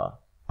forever.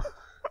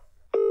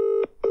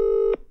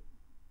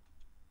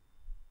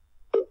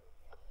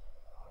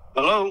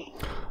 Hello?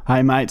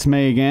 Hey, mate, it's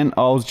me again.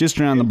 I was just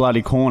around the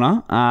bloody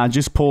corner.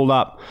 Just pulled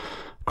up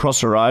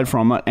across the road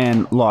from it,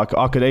 and like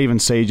I could even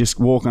see just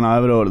walking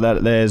over to it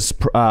that there's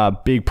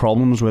big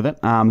problems with it.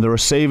 The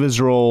receivers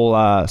are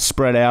all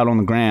spread out on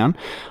the ground,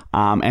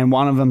 and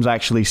one of them's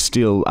actually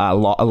still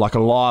like a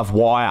live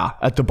wire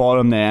at the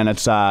bottom there, and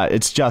it's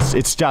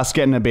just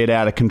getting a bit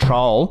out of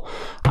control.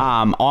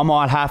 I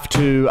might have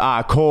to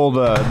call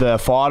the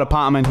fire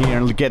department here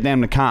and get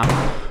them to come,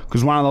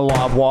 because one of the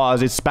live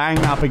wires, it's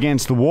banging up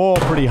against the wall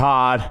pretty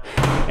hard,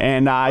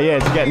 and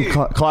it's getting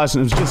close.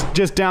 And it's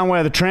just down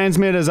where the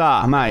transmitters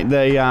are, mate.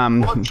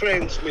 What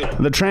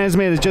transmitter? The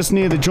transmitter's just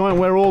near the joint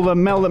where all the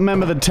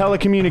remember the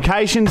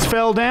telecommunications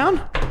fell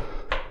down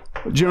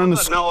during I've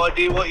got no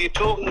idea what you're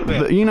talking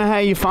about. You know how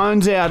your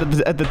phone's out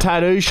at the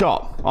tattoo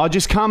shop? I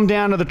just come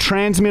down to the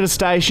transmitter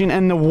station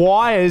and the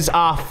wires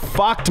are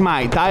fucked,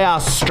 mate. They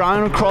are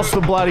strewn across the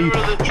bloody... Where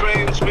are the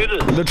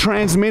transmitters? The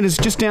transmitter's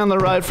just down the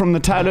road from the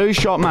tattoo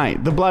shop, mate.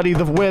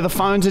 Where the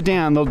phones are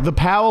down. The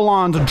power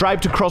lines are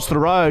draped across the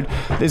road.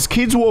 There's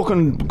kids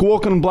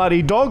walking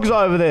bloody dogs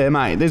over there,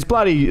 mate. There's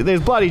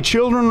bloody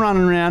children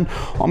running around.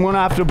 I'm going to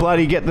have to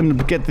bloody get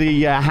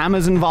the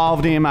hammers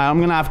involved here, mate. I'm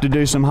going to have to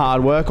do some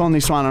hard work on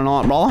this one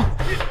tonight, brother.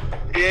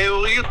 Yeah,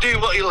 well, you'll do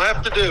what you'll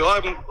have to do.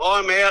 I'm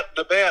out and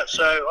about,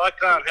 so I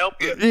can't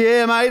help you.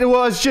 Yeah, mate.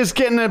 Well, it's just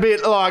getting a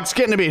bit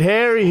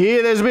hairy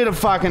here. There's a bit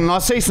of I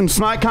see some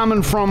smoke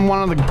coming from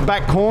one of the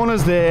back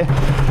corners there,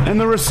 and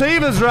the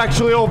receivers are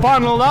actually all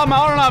bundled up.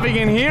 I don't know if you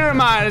can hear it,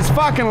 mate. It's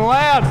fucking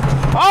loud.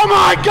 Oh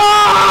my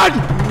God!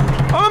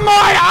 Oh,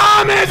 my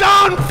arm is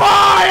on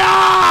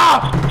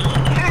fire!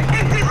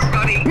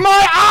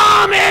 My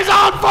arm is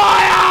on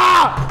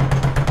fire!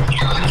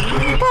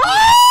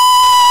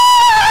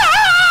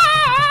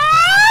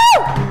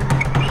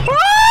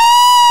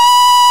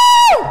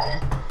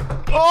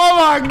 Oh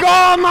my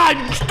God, mate!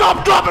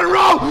 Stop, drop, and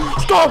roll!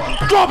 Stop,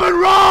 drop, and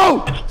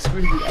roll!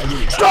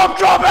 Stop,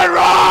 drop, and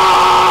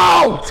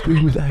roll!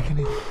 Scream with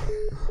agony.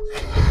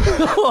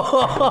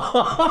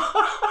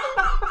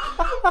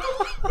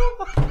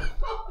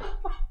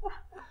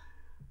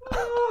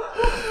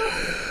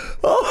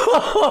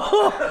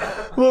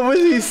 What was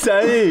he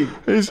saying?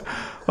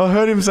 I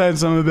heard him saying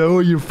something about, "Oh,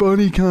 you're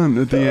funny, cunt,"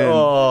 at the end.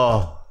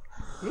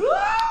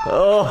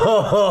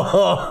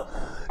 Oh.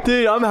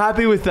 Dude, I'm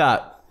happy with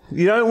that.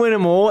 You don't win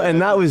them all,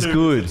 and that was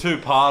good.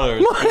 Two-parter.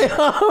 My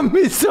arm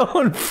is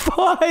on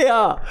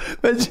fire.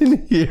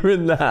 Imagine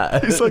hearing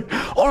that. He's like,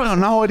 I got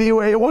no idea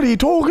what are you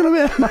talking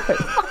about, mate?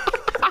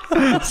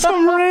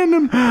 Some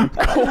random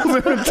calls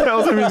him and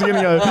tells him he's going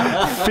to go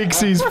fix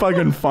his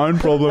fucking phone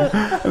problem.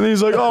 And then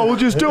he's like, oh, well,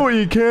 just do what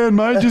you can,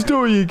 mate. Just do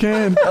what you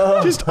can.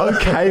 Just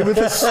okay with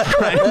a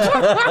stranger.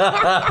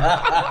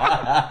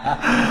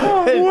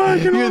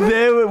 You're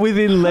there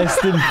within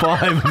less than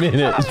 5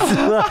 minutes.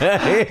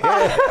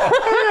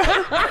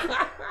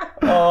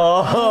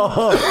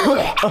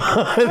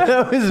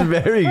 That was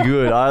very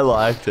good. I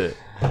liked it.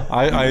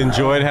 I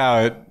enjoyed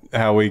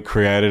how we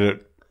created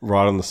it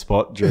right on the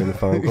spot during the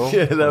phone call.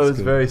 Yeah, that was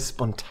good. Very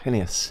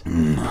spontaneous.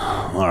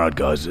 All right,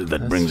 guys,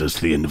 that brings us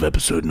to the end of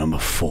episode number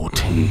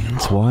 14.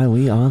 That's why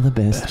we are the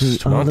best. We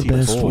are the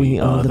best. We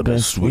are the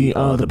best. We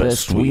are the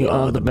best. We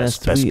are the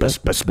best.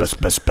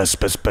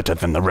 Best, better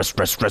than the rest,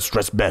 best.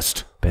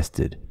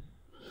 Bested.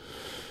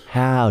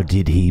 How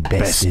did he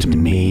bested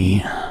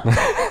me?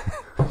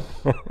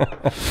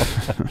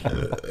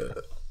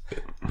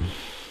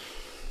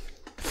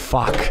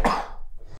 Fuck.